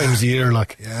couple of times a year,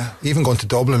 like. Yeah, even going to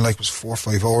Dublin, like, was 4 or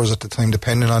 5 hours at the time,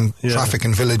 depending on traffic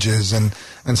in villages and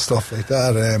stuff like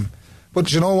that.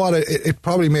 But you know what, it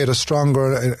probably made us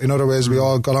stronger. In other ways, we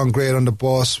all got on great on the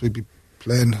bus. We'd be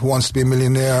playing Who Wants to Be a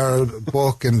Millionaire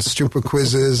book and stupid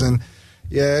quizzes, and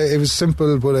yeah, it was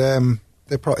simple, but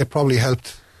it probably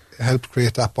helped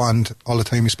create that bond all the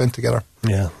time we spent together.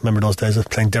 Yeah, remember those days of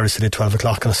playing Derry City at 12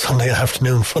 o'clock on a Sunday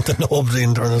afternoon in front of nobody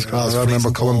in Turner's Cross. I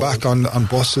remember coming back on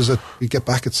buses we'd get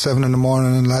back at 7 in the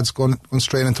morning, and lads going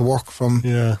straight into work from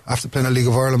after playing a League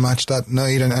of Ireland match that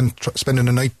night, and spending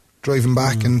the night driving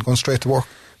back and going straight to work.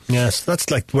 Yes, that's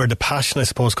like where the passion, I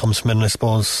suppose, comes from, and I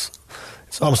suppose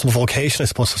it's almost a vocation, I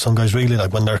suppose, for some guys, really,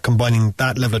 like when they're combining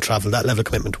that level of travel, that level of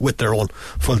commitment with their own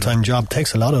full-time job. It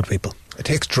takes a lot out of people. It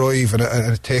takes drive, and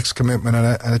it takes commitment,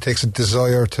 and it takes a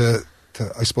desire to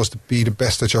I suppose, to be the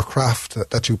best at your craft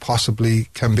that you possibly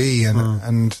can be,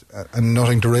 and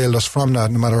nothing derailed us from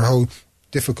that. No matter how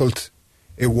difficult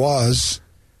it was,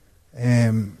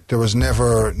 there was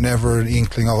never an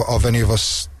inkling of any of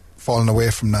us falling away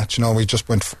from that. You know, we just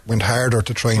went harder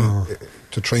to try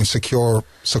and secure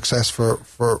success for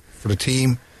the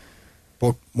team,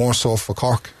 but more so for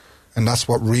Cork, and that's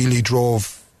what really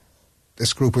drove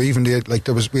this group. Or even we had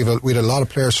a lot of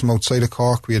players from outside of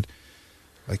Cork. We had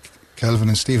like Kelvin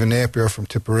and Stephen Napier from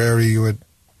Tipperary. You had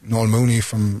Noel Mooney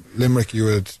from Limerick. You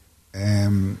had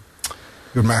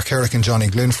Mark Herrick and Johnny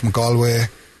Glynn from Galway.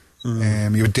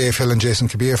 You had Dave Hill and Jason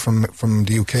Kabir from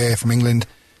the UK, from England.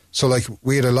 So like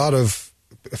we had a lot of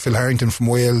Phil Harrington from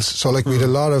Wales. So like we had a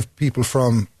lot of people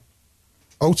from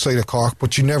outside of Cork,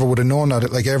 but you never would have known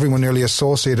that. Like everyone nearly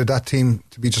associated that team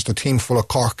to be just a team full of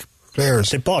Cork players.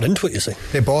 They bought into it, you see.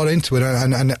 They bought into it,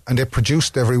 and they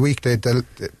produced every week. They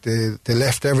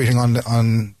left everything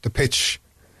on the pitch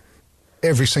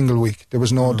every single week. There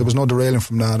was no derailing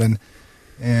from that, and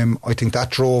I think that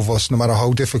drove us. No matter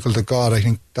how difficult it got, I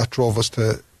think that drove us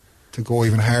to go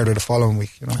even harder the following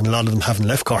week. You know, and a lot of them haven't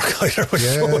left Cork either.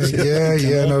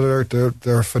 No,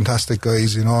 they're fantastic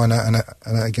guys. You know, and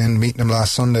again, meeting them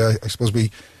last Sunday, I suppose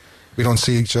we don't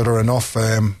see each other enough.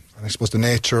 And I suppose the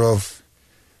nature of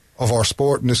our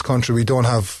sport in this country, we don't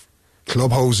have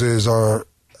clubhouses or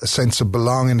a sense of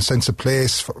belonging, a sense of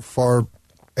place for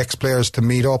ex-players to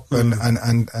meet up and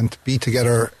to be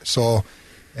together. So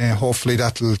hopefully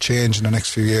that'll change in the next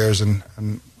few years,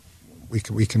 and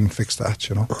we can fix that,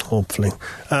 you know. Hopefully.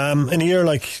 In a year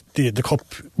like the cup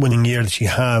winning year that you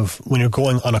have, when you're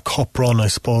going on a cup run, I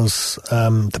suppose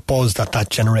the buzz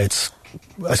that generates,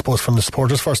 I suppose, from the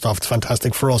supporters, first off, it's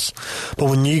fantastic for us. But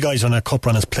when you guys are on a cup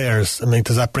run as players, I mean,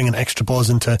 does that bring an extra buzz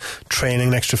into training,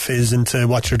 an extra fizz into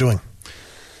what you're doing?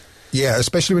 Yeah,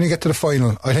 especially when you get to the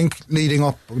final. I think leading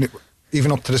up,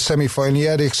 even up to the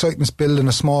semi-final, the excitement's building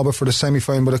a small bit for the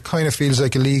semi-final, but it kind of feels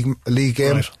like a league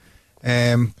game.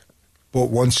 Right. But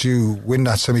once you win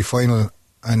that semi-final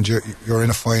and you're in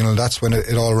a final, that's when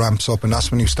it all ramps up, and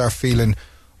that's when you start feeling,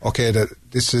 okay, that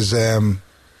this is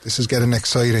getting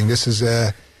exciting. This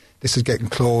is getting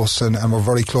close, and we're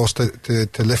very close to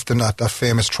lifting that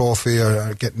famous trophy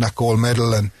or getting that gold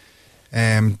medal.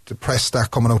 And the press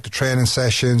start coming out to training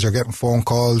sessions. You're getting phone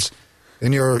calls.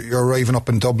 Then you're arriving up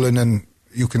in Dublin, and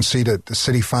you can see the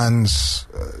city fans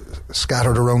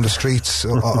scattered around the streets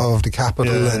of the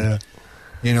capital,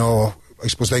 you know, I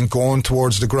suppose then going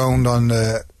towards the ground on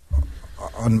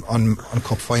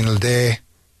cup final day.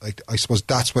 Like, I suppose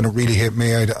that's when it really hit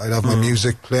me. I'd have my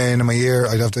music playing in my ear.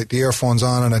 I'd have the earphones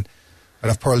on, and I'd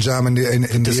have Pearl Jam in the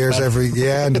ears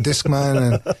and the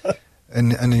Discman,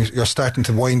 and you're starting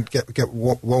to get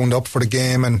wound up for the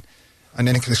game, and And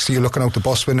then you can see you looking out the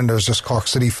bus window, and there's just Cork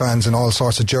City fans and all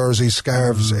sorts of jerseys,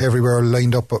 scarves everywhere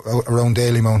lined up around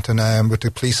Dalymount, and with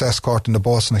the police escort in the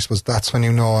bus. And I suppose that's when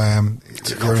you know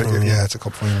it's a cup final. Yeah, it's a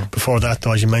cup final. Before that,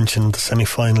 though, as you mentioned, the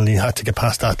semi-final, you had to get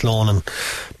past Athlone and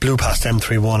blew past them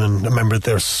 3-1. And I remember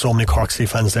there's so many Cork City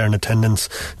fans there in attendance.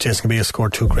 Jason Kabia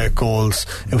scored 2 great goals.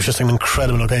 It was just an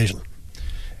incredible occasion.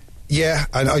 Yeah,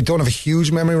 and I don't have a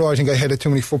huge memory, right? I think I headed too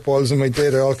many footballs in my day.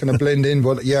 They all kind of blend in.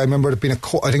 But yeah, I remember it being I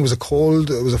think it was a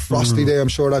cold, it was a frosty day, I'm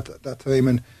sure, that time.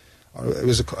 And I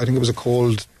think it was a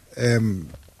cold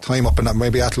time up in that.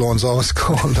 Maybe Athlon's always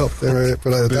cold up there.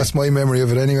 But that's my memory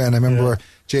of it anyway. And I remember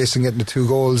Jason getting the 2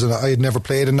 goals. And I had never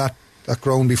played in that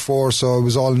ground before, so it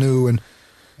was all new. And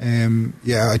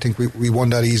I think we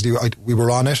won that easily. We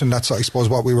were on it, and that's, I suppose,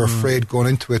 what we were afraid going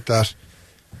into it, that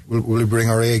will we bring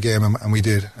our A game, and we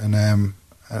did, and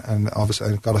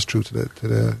obviously it got us through to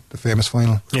the famous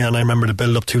final. Yeah, and I remember the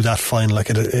build up to that final, like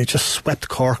it just swept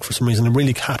Cork for some reason. It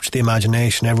really captured the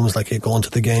imagination. Everyone was like, you're going to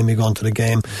the game.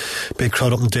 Big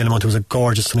crowd up in Dalymount. It was a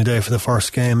gorgeous sunny day for the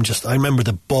first game. I remember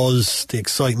the buzz, the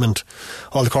excitement.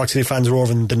 All the Cork City fans were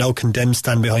over in the now condemned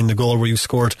stand behind the goal where you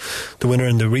scored the winner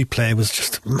in the replay. It was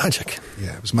just magic.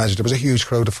 Yeah, it was magic. There was a huge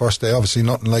crowd the first day, obviously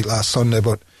nothing like last Sunday,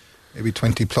 but maybe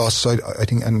 20 plus, I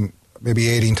think, and maybe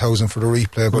 18,000 for the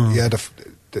replay. But yeah,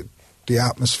 the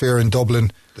atmosphere in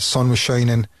Dublin, the sun was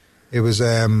shining. It was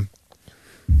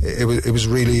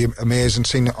really amazing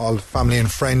seeing all the family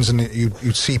and friends, and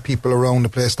you'd see people around the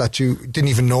place that you didn't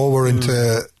even know were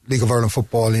into League of Ireland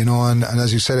football, you know. And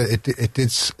as you said,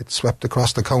 it swept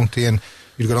across the county, and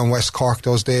you'd go down West Cork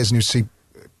those days, and you'd see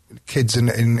kids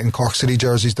in Cork City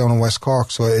jerseys down in West Cork.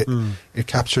 So it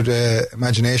captured the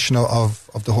imagination of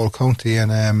the whole county,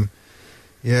 and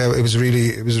it was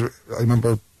I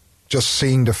remember just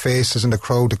seeing the faces in the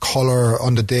crowd, the colour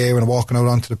on the day when walking out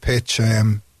onto the pitch.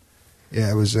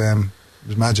 It was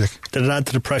magic. Did it add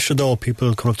to the pressure though?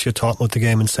 People come up to you talking about the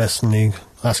game incessantly,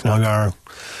 asking how you are.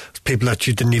 People that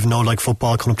you didn't even know like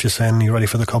football come up to you saying, "Are you ready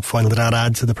for the cup final?" Did that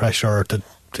add to the pressure, or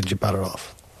did you batter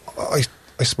off?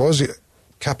 I suppose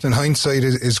captain hindsight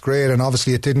is great, and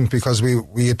obviously it didn't, because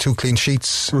we had 2 clean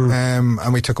sheets,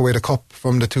 and we took away the cup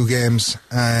from the 2 games,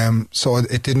 so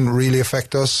it didn't really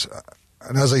affect us.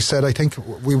 And as I said, I think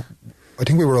we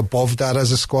were above that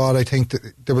as a squad. I think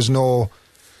that there was no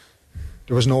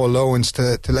allowance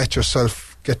to let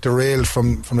yourself get derailed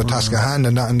from the task at hand,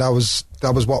 and that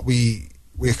was what we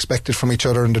expected from each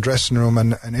other in the dressing room,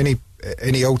 and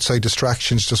any outside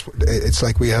distractions, it's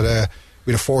like we had a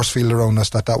force field around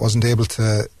us that wasn't able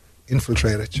to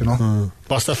infiltrate it, you know.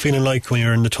 What's that feeling like when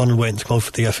you're in the tunnel waiting to go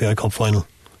for the FAI Cup Final?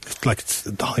 It's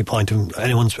the high point of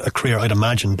anyone's career, I'd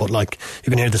imagine, but like you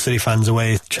can hear the City fans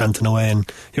away chanting away,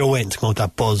 and you're waiting to go with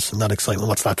that buzz and that excitement.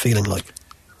 What's that feeling like?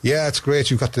 Yeah, it's great.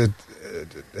 You've got the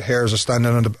hairs are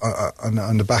standing on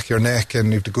the back of your neck,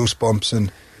 and you've the goosebumps.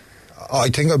 And I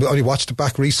think I only watched it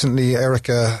back recently.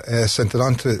 Erica sent it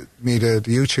on to me, the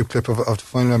YouTube clip of the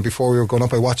final, and before we were going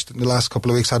up, I watched it in the last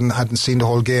couple of weeks. Hadn't seen the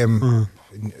whole game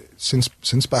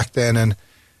since back then, and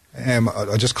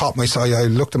I just caught myself. I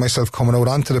looked at myself coming out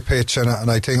onto the pitch, and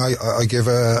I think I give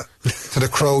to the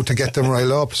crowd to get them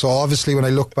riled up. So obviously, when I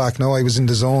look back now, I was in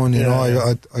the zone. You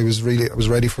know, I was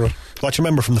ready for it. What do you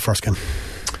remember from the first game?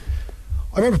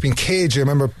 I remember being cagey. I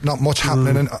remember not much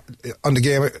happening on the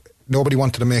game. Nobody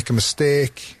wanted to make a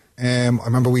mistake. I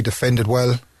remember we defended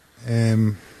well.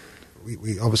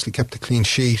 We obviously kept a clean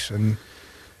sheet, and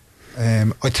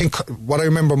I think what I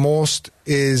remember most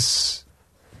is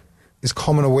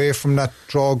coming away from that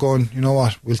draw going, you know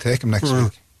what, we'll take them next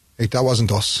week. Like, that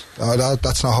wasn't us.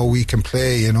 That's not how we can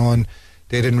play, you know, and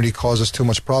they didn't really cause us too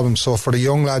much problem. So for the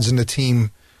young lads in the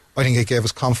team, I think it gave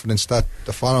us confidence that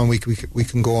the following week we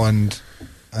can go and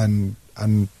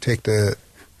take the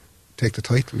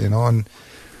title, you know. And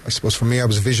I suppose for me, I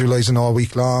was visualising all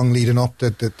week long leading up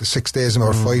the 6 days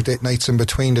or 5 nights in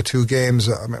between the 2 games.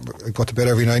 I remember I got to bed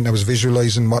every night and I was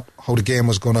visualising how the game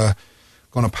was going to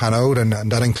pan out, and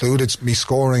that included me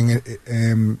scoring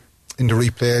in the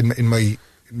replay in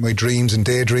my dreams and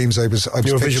daydreams. I was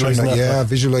visualising that,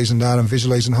 visualising that, and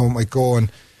visualising how it might go,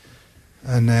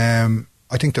 and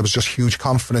I think there was just huge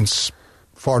confidence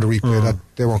for the replay that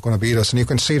they weren't going to beat us. And you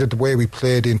can see that the way we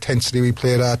played, the intensity we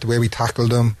played at, the way we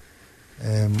tackled them,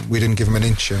 we didn't give them an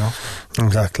inch, you know.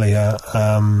 Exactly, yeah.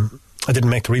 I didn't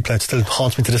make the replay. It still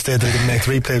haunts me to this day that I didn't make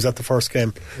the replay. It was at the first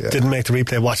game. Didn't make the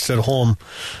replay. Watched it at home,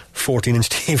 14-inch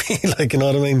TV. Like, you know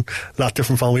what I mean? A lot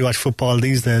different from when we watch football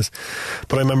these days.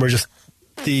 But I remember just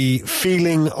the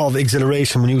feeling of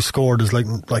exhilaration when you scored is like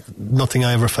nothing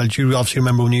I ever felt. You obviously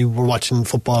remember when you were watching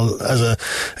football as a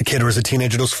kid or as a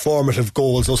teenager, those formative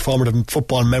goals, those formative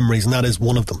football memories, and that is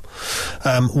one of them.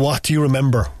 What do you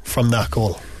remember from that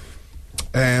goal?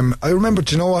 I remember,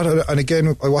 do you know what, and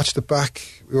again I watched it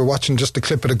back, we were watching just the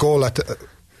clip of the goal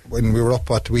when we were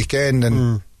up at the weekend,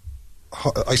 and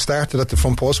I started at the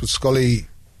front post with Scully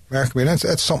marking me, and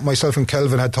that's something myself and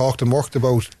Kelvin had talked and worked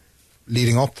about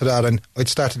leading up to that, and I'd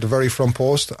started at the very front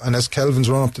post, and as Kelvin's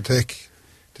run up to take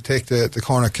the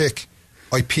corner kick,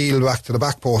 I peeled back to the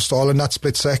back post, all in that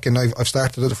split second. I've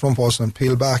started at the front post and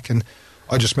peeled back, and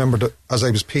I just remember that as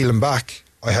I was peeling back,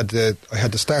 I had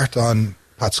to start on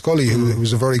Pat Scully, who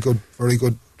was a very good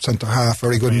centre half,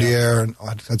 very good in the air, and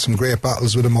I had some great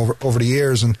battles with him over the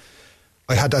years, and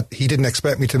I had that. He didn't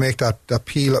expect me to make that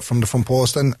peel from the front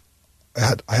post, and I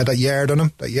had that yard on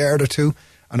him, that yard or two,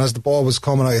 and as the ball was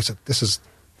coming, I said,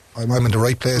 I'm in the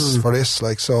right place for this.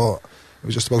 Like, so it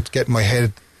was just about getting my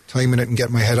head, timing it and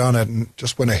getting my head on it, and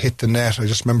just when I hit the net, I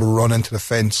just remember running to the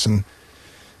fence, and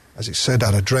as you said,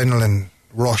 that adrenaline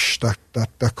rush that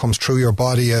comes through your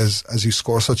body as you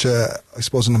score such a, I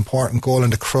suppose, an important goal, in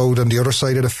the crowd on the other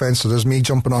side of the fence. So there's me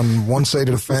jumping on one side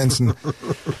of the fence, and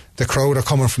the crowd are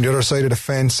coming from the other side of the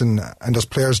fence, and there's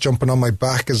players jumping on my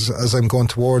back as I'm going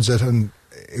towards it, and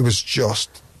it was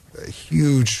just a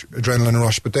huge adrenaline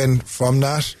rush. But then from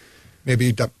that,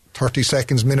 maybe that 30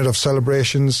 seconds, minute of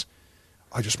celebrations,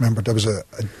 I just remember there was a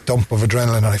dump of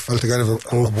adrenaline, and I felt a kind of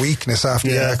a weakness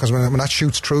after that, because when that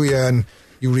shoots through you and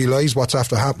you realise what's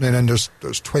after happening, and there's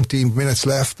 20 minutes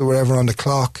left or whatever on the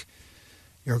clock,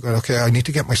 you're going, okay, I need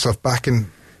to get myself back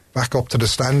up to the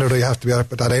standard I have to be at,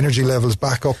 but that energy level's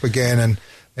back up again, and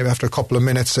maybe after a couple of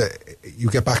minutes you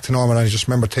get back to normal. And I just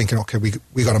remember thinking, okay,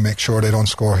 we got to make sure they don't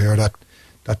score here,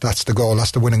 that's the goal,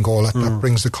 that's the winning goal, that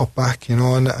brings the cup back,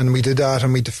 and we did that,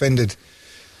 and we defended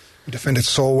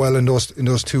so well in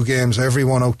those two games.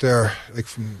 Everyone out there, like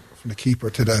from the keeper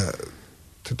to the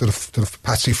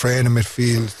Patsy Frayne in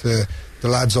midfield, to the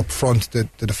lads up front, the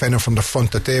defender from the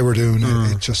front, that they were doing,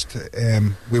 it just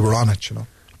we were on it,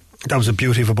 That was a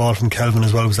beauty of a ball from Kelvin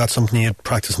as well. Was that something you had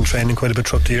practiced and training quite a bit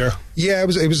throughout the year? Yeah, it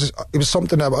was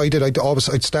something that I did.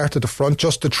 I'd start at the front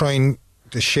just to try and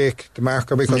to shake the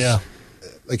marker, because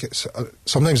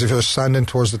sometimes if you're standing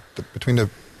towards between the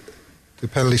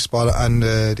penalty spot and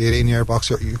the 18-yard box,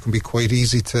 you can be quite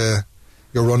easy to.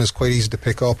 Your run is quite easy to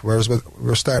pick up, whereas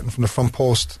we're starting from the front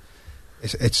post,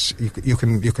 you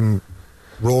can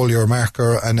roll your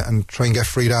marker and try and get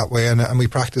free that way, and we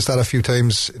practiced that a few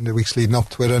times in the weeks leading up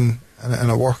to it, and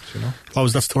it worked, What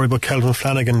was that story about Kelvin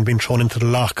Flanagan being thrown into the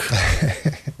lock?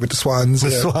 With the Swans.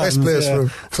 Best place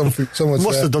for him. Someone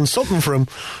must have done something for him.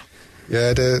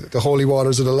 Yeah, the holy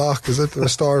waters of the lock, is it? The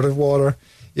restorative water.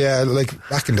 Yeah, like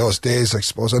back in those days, I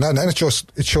suppose, and it shows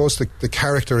the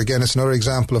character again. It's another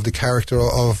example of the character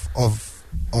of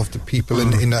the people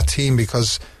in that team,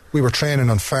 because we were training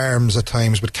on farms at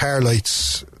times with car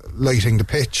lights lighting the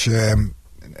pitch,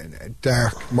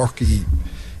 dark, murky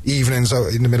evenings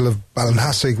out in the middle of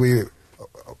Ballinhassig. We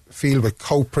field with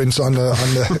cow prints on the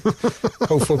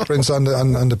cow footprints on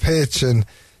the pitch, and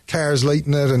cars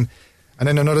lighting it, and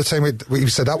then another time we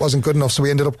said that wasn't good enough, so we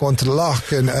ended up going to the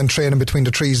lock and training between the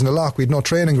trees in the lock. We had no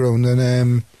training ground,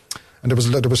 and there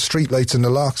was street lights in the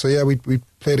lock. So yeah, we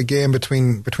played a game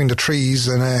between the trees,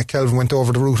 and Kelvin went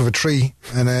over the root of a tree,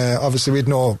 and obviously we had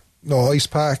no ice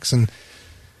packs, and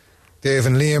Dave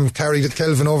and Liam carried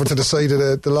Kelvin over to the side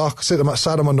of the lock, sat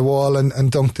him on the wall, and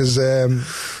dunked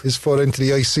his foot into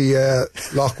the icy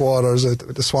lock waters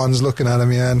with the Swans looking at him,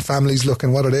 and families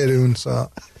looking, what are they doing? So.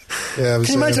 Yeah, can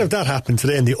you imagine if that happened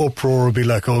today, and the uproar would be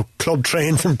like, club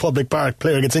trains in public park,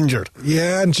 player gets injured?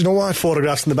 Yeah, and do you know what?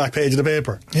 Photographs in the back page of the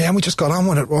paper. Yeah, and we just got on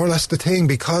with it. Well, that's the thing,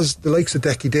 because the likes of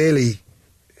Decky Daly,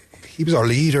 he was our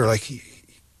leader. Like he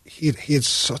had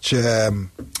such a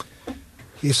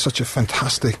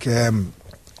fantastic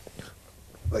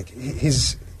like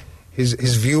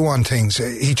his view on things.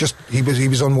 He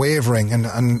was unwavering,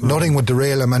 and nothing would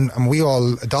derail him, and we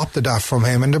all adopted that from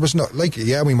him. And there was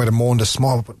we might have moaned a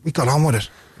small, but we got on with it.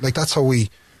 Like that's how we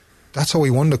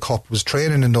won the cup, was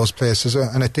training in those places,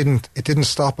 and it didn't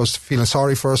stop us feeling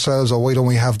sorry for ourselves, or why don't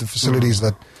we have the facilities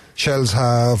that Shells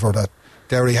have, or that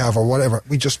Derry have, or whatever.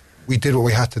 We did what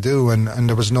we had to do, and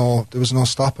there was no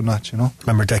stopping that,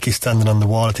 Remember Decky standing on the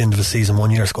wall at the end of the season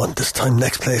one year, going, this time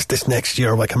next place, this next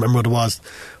year. I can't remember what it was.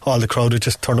 All the crowd had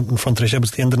just turned up in front of the ship. It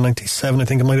was the end of 97, I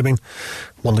think it might have been.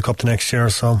 Won the cup the next year,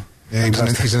 so. Yeah,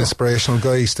 he's an inspirational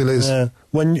guy. He still is. Yeah.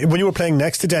 When you were playing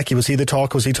next to Decky, was he the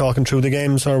talk? Was he talking through the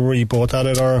games, or were you both at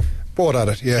it? Or both at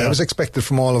it, yeah. It was expected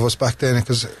from all of us back then,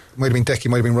 because it might have been Decky,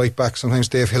 might have been right back. Sometimes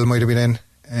Dave Hill might have been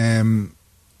in.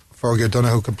 Fergie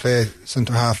O'Donoghue can play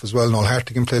centre half as well. Noel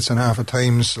Harty can play centre half at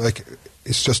times. Like,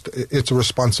 it's a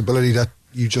responsibility that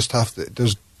you just have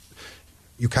to.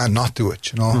 You can't not do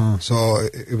it, you know. So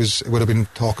it would have been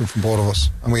talking from both of us,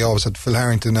 and we always had Phil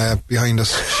Harrington behind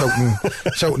us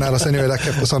shouting at us anyway. That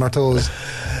kept us on our toes.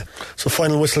 So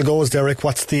final whistle goes, Derek.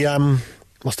 What's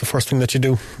the first thing that you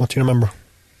do? What do you remember?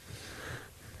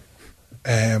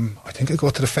 I think I go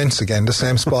to the fence again, the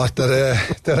same spot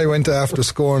that I went to after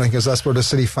scoring, because that's where the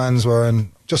City fans were,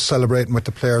 and just celebrating with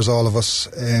the players, all of us.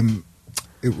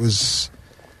 It was,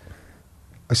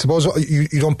 I suppose,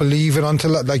 you don't believe it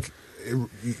until, like,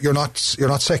 you're not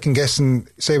second guessing.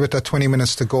 Say with that 20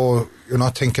 minutes to go, you're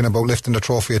not thinking about lifting the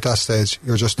trophy at that stage.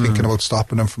 You're just thinking about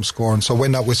stopping them from scoring. So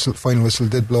when that final whistle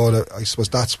did blow, I suppose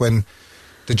that's when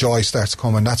the joy starts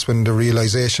coming. That's when the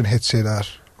realisation hits you that,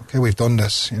 okay, we've done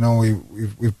this. You know,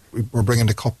 we're bringing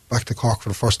the cup back to Cork for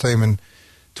the first time in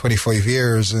 25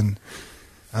 years, and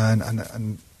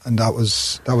that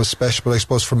was special. But I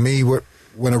suppose for me,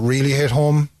 when it really hit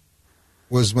home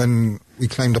was when we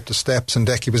climbed up the steps and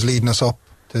Decky was leading us up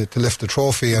to lift the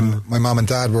trophy, and my mum and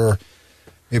dad were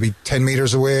maybe 10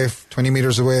 metres away, 20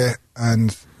 metres away,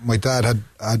 and my dad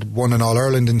had won an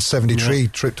All-Ireland in 73,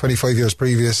 25 years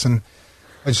previous, and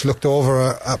I just looked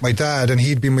over at my dad, and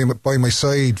he'd been by my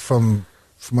side from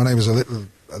when I was a little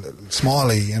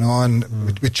smallie, you know, and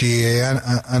with GAA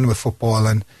and with football,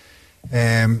 and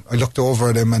I looked over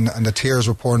at him, and the tears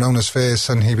were pouring down his face,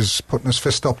 and he was putting his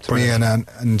fist up to me,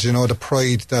 and you know, the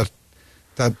pride that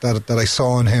I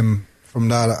saw in him from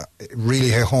that, it really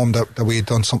hit home that we had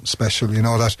done something special. You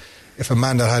know, that if a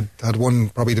man that had won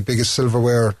probably the biggest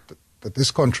silverware that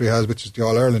this country has, which is the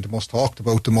All-Ireland, the most talked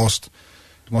about, the most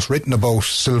written about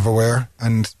silverware,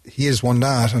 and he has won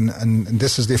that, and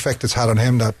this is the effect it's had on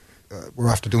him, that we're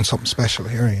after doing something special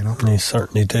here, you know. He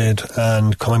certainly did.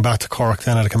 And coming back to Cork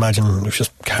then, I'd imagine it was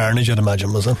just carnage, I'd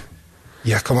imagine, was it?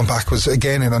 Yeah, coming back was,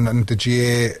 again, and the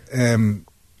GA,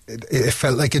 it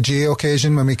felt like a GA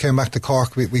occasion when we came back to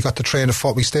Cork. We got to train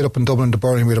we stayed up in Dublin to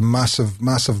Burling. We had a massive,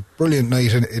 brilliant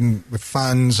night in with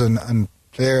fans and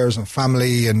players and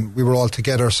family, and we were all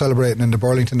together celebrating in the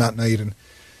Burlington that night,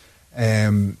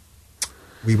 and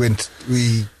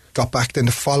we got back then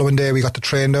the following day. We got the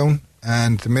train down,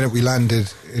 and the minute we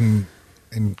landed in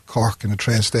Cork in the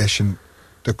train station,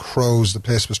 the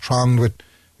place was thronged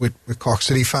with Cork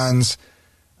City fans,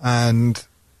 and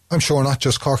I'm sure not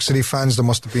just Cork City fans, there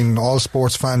must have been all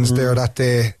sports fans there that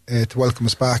day to welcome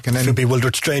us back. And then a few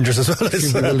bewildered strangers as well. A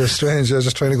few bewildered strangers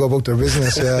just trying to go about their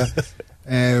business, yeah.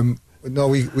 No,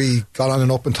 we got on an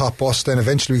open top bus, then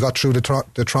eventually we got through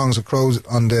the throngs of crowds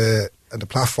on the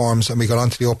platforms, and we got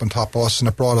onto the open top bus, and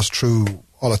it brought us through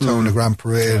all the town, the Grand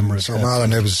Parade, and so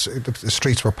on, and the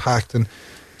streets were packed, and I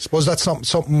suppose that's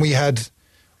something we had,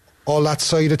 all that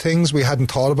side of things we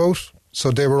hadn't thought about, so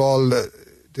they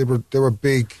were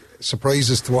big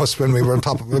surprises to us when we were on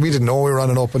top of it. We didn't know we were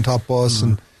on an open top bus,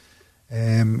 and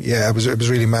it was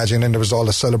really magic. And then there was all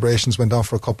the celebrations went on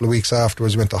for a couple of weeks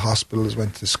afterwards. We went to hospitals,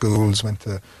 went to schools, went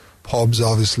to pubs,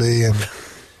 obviously, and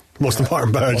most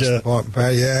important part,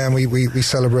 and we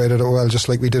celebrated it well, just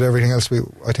like we did everything else.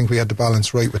 I think we had the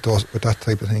balance right with that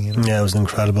type of thing, you know? Yeah, it was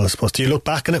incredible, I suppose. Do you look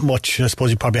back on it much? I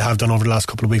suppose you probably have done over the last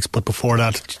couple of weeks, but before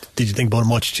that, did you think about it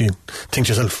much? Do you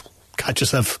catch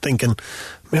yourself thinking,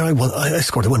 I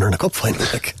scored a winner in a cup final,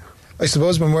 like? I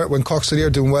suppose when Cork City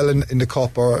are doing well in the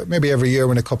cup, or maybe every year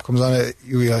when the cup comes on,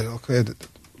 you're like, okay,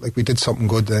 like we did something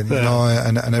good then, you know,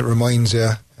 and it reminds you.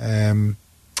 And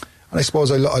I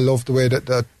suppose I love the way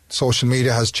that social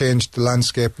media has changed the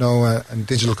landscape now, and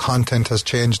digital content has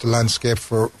changed the landscape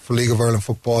for League of Ireland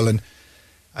football, and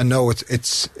no,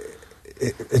 it's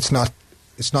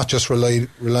not just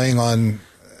relying on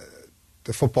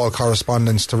the football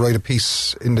correspondents to write a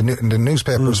piece in the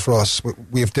newspapers for us.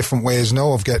 We have different ways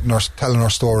now of telling our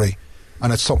story,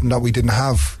 and it's something that we didn't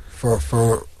have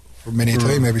for many a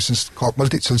time, maybe since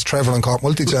Trevor and Cork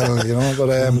Multi-Channel, you know.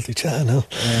 But Multi-Channel.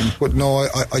 But no,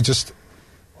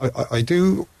 I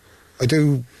do.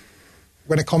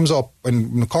 When it comes up,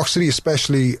 when Cork City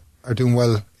especially are doing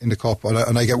well in the cup,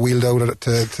 and I get wheeled out of it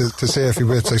to say a few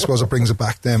bits, I suppose it brings it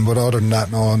back then. But other than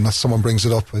that, no, unless someone brings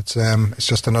it up, it's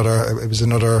just it was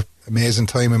another amazing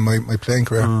time in my playing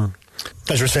career.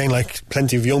 As you're saying, like,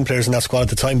 plenty of young players in that squad at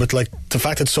the time, but like the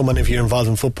fact that so many of you are involved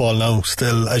in football now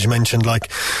still, as you mentioned,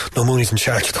 like, no, Mooney's in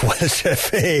charge of the Welsh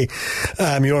FA,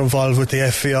 you're involved with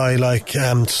the FAI, like,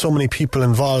 so many people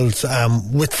involved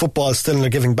with football still, and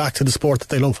they're giving back to the sport that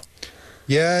they love.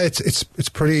 Yeah, it's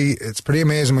pretty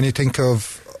amazing when you think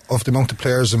of of the amount of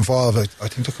players involved, I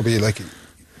think there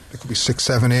could be 6,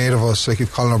 7, 8 of us. Like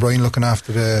you've Colin O'Brien looking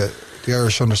after the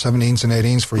Irish under 17s and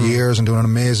 18s for years and doing an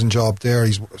amazing job there.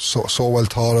 He's so well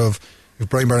thought of. You've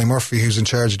Brian Barry Murphy, who's in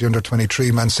charge of the under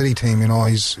 23 Man City team. You know,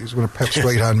 he's one of Pep's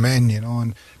right hand men. You know,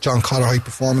 and John Cotter, high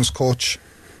performance coach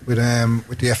with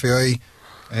the FAI,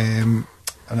 and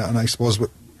I suppose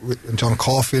with John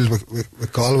Caulfield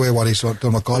with Galway, what he's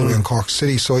done with Galway and Cork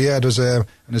City. So yeah, there's and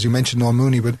as you mentioned, Noel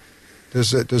Mooney, but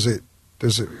there's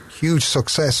a huge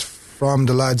success from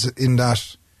the lads in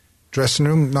that dressing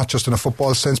room, not just in a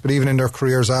football sense, but even in their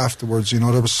careers afterwards. You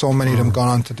know, there was so many of them gone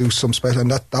on to do some special, and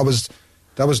that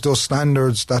was those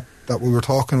standards that we were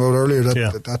talking about earlier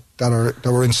that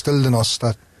were instilled in us,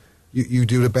 that you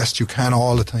do the best you can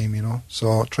all the time. You know,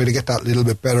 so try to get that little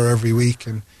bit better every week.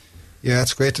 And yeah,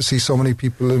 it's great to see so many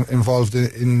people involved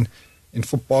in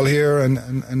football here,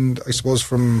 and I suppose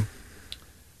from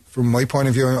my point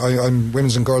of view, I'm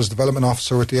Women's and Girls Development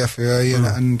Officer with the FAI,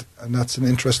 and that's an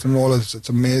interesting role. It's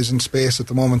an amazing space at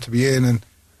the moment to be in, and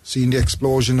seeing the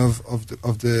explosion of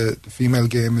the female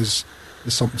game is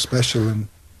something special. And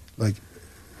like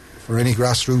for any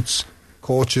grassroots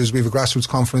coaches, we have a grassroots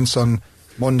conference on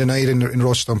Monday night in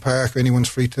Rochestone Park. If anyone's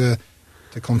free to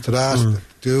come to that,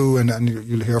 do, and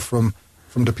you'll hear from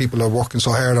the people that are working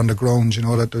so hard on the ground. You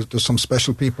know that there's some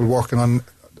special people working on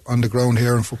the ground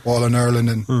here in football in Ireland,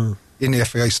 and in the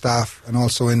FAI staff, and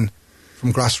also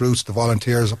from grassroots, the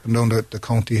volunteers up and down the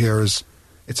county here.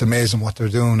 It's amazing what they're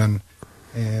doing, and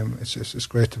it's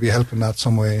great to be helping that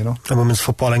some way, you know. And women's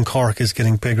football in Cork is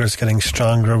getting bigger, it's getting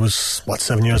stronger. It was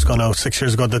 7 years ago now, 6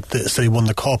 years ago that the city won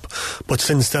the cup, but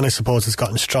since then I suppose it's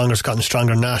gotten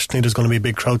stronger nationally. There's going to be a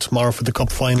big crowd tomorrow for the cup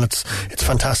final. It's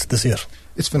fantastic to see it.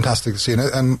 It's fantastic to see it,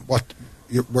 and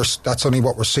that's only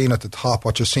what we're seeing at the top.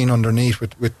 What you're seeing underneath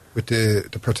with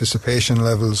the participation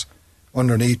levels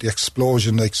underneath, the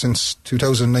explosion, like since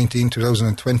 2019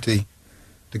 2020,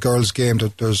 the girls' game,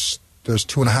 there's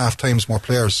 2.5 times more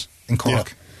players in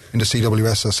Cork in the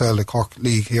CWSSL, the Cork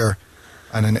League here,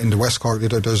 and in the West Cork,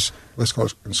 there's West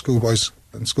Cork and Schoolboys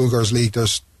and Schoolgirls League.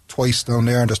 There's twice down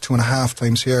there, and there's 2.5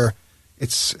 times here.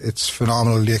 It's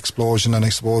phenomenal, the explosion, and I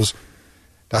suppose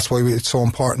that's why it's so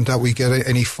important that we get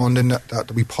any funding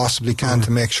that we possibly can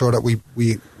to make sure that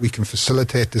we can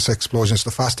facilitate this explosion. It's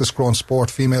the fastest growing sport.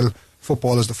 Female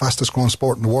football is the fastest growing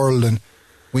sport in the world, and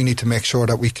we need to make sure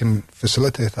that we can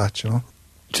facilitate that, you know.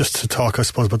 Just to talk, I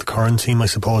suppose, about the current team, I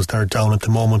suppose they're down at the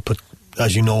moment, but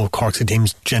as you know, Cork City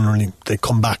teams generally, they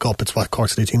come back up. It's what Cork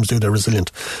City teams do. They're resilient.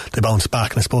 They bounce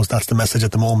back, and I suppose that's the message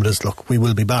at the moment is, look, we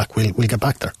will be back. We'll get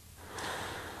back there.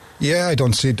 Yeah, I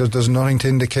don't see, there's nothing to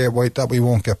indicate that we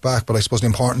won't get back, but I suppose the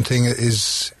important thing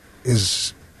is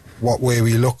what way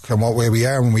we look and what way we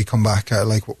are when we come back.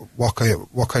 Like what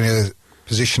kind of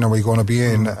position are we going to be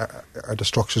in? Are the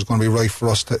structures going to be right for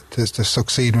us to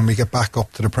succeed when we get back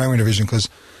up to the Premier Division? Because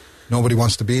nobody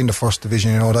wants to be in the First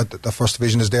Division. You know that the First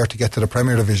Division is there to get to the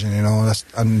Premier Division. You know,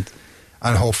 and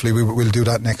hopefully we'll do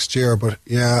that next year. But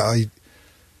yeah,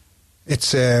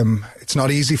 it's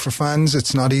not easy for fans.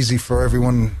 It's not easy for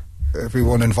everyone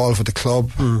involved with the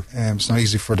club. It's not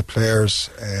easy for the players.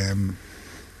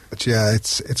 But yeah,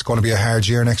 it's going to be a hard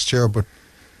year next year. But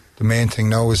the main thing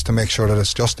now is to make sure that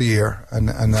it's just a year, and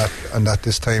that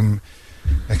this time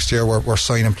next year we're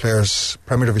signing players,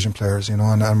 Premier Division players, you know,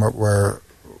 and we're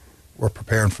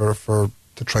preparing to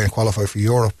try and qualify for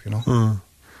Europe, you know.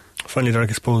 Finally, Derek,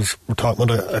 I suppose we're talking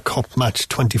about a cup match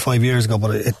 25 years ago,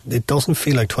 but it doesn't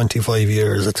feel like 25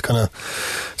 years. It's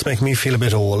making me feel a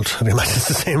bit old. I imagine it's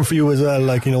the same for you as well.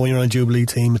 Like, you know, when you're on a Jubilee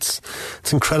team, it's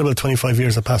incredible. 25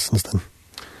 years have passed since then.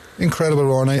 Incredible,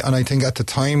 Ron. And I think at the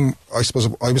time, I suppose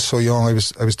I was so young. I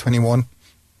was 21.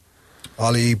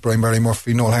 Ollie, Brian Barry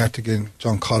Murphy, Noel Hartigan,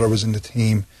 John Cotter was in the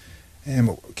team.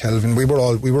 Kelvin, we were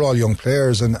all young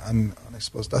players, and I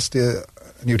suppose that's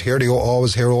and you'd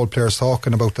always hear old players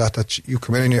talking about that you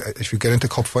come in and if you get into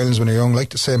cup finals when you're young, like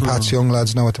the St. Pat's young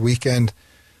lads now at the weekend,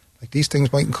 like these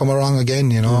things mightn't come around again,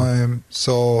 you know.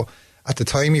 So at the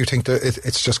time you think that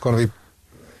it's just going to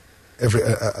be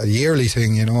a yearly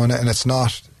thing, you know, and it's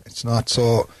not.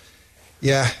 So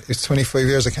yeah, it's 25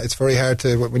 years. It's very hard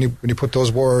to when you put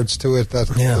those words to it.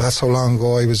 That's how long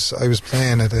ago I was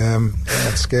playing it.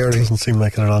 It's scary. Doesn't seem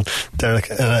like it at all.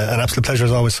 Derek, an absolute pleasure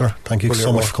as always, sir. Thank you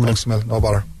so much for coming in. No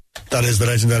bother. That is the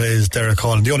legend. That is Derek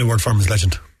Coughlan. The only word for him is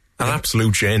legend. An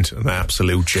absolute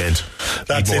gent.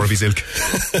 That's more it. of his ilk.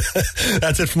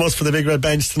 That's it from us for the Big Red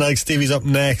Bench tonight. Stevie's up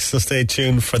next, so stay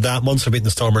tuned for that. Munster beating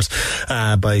the Stormers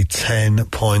by 10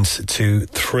 points to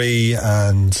 3,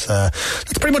 and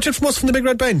that's pretty much it from us from the Big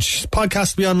Red Bench.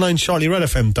 Podcast will be online shortly,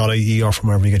 redfm.ie or from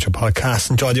wherever you get your podcasts.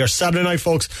 Enjoy your Saturday night,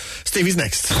 folks. Stevie's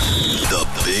next. The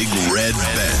Big Red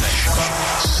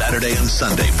Bench, Saturday and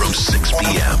Sunday from 6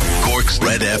 p.m. Cork's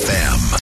Red FM.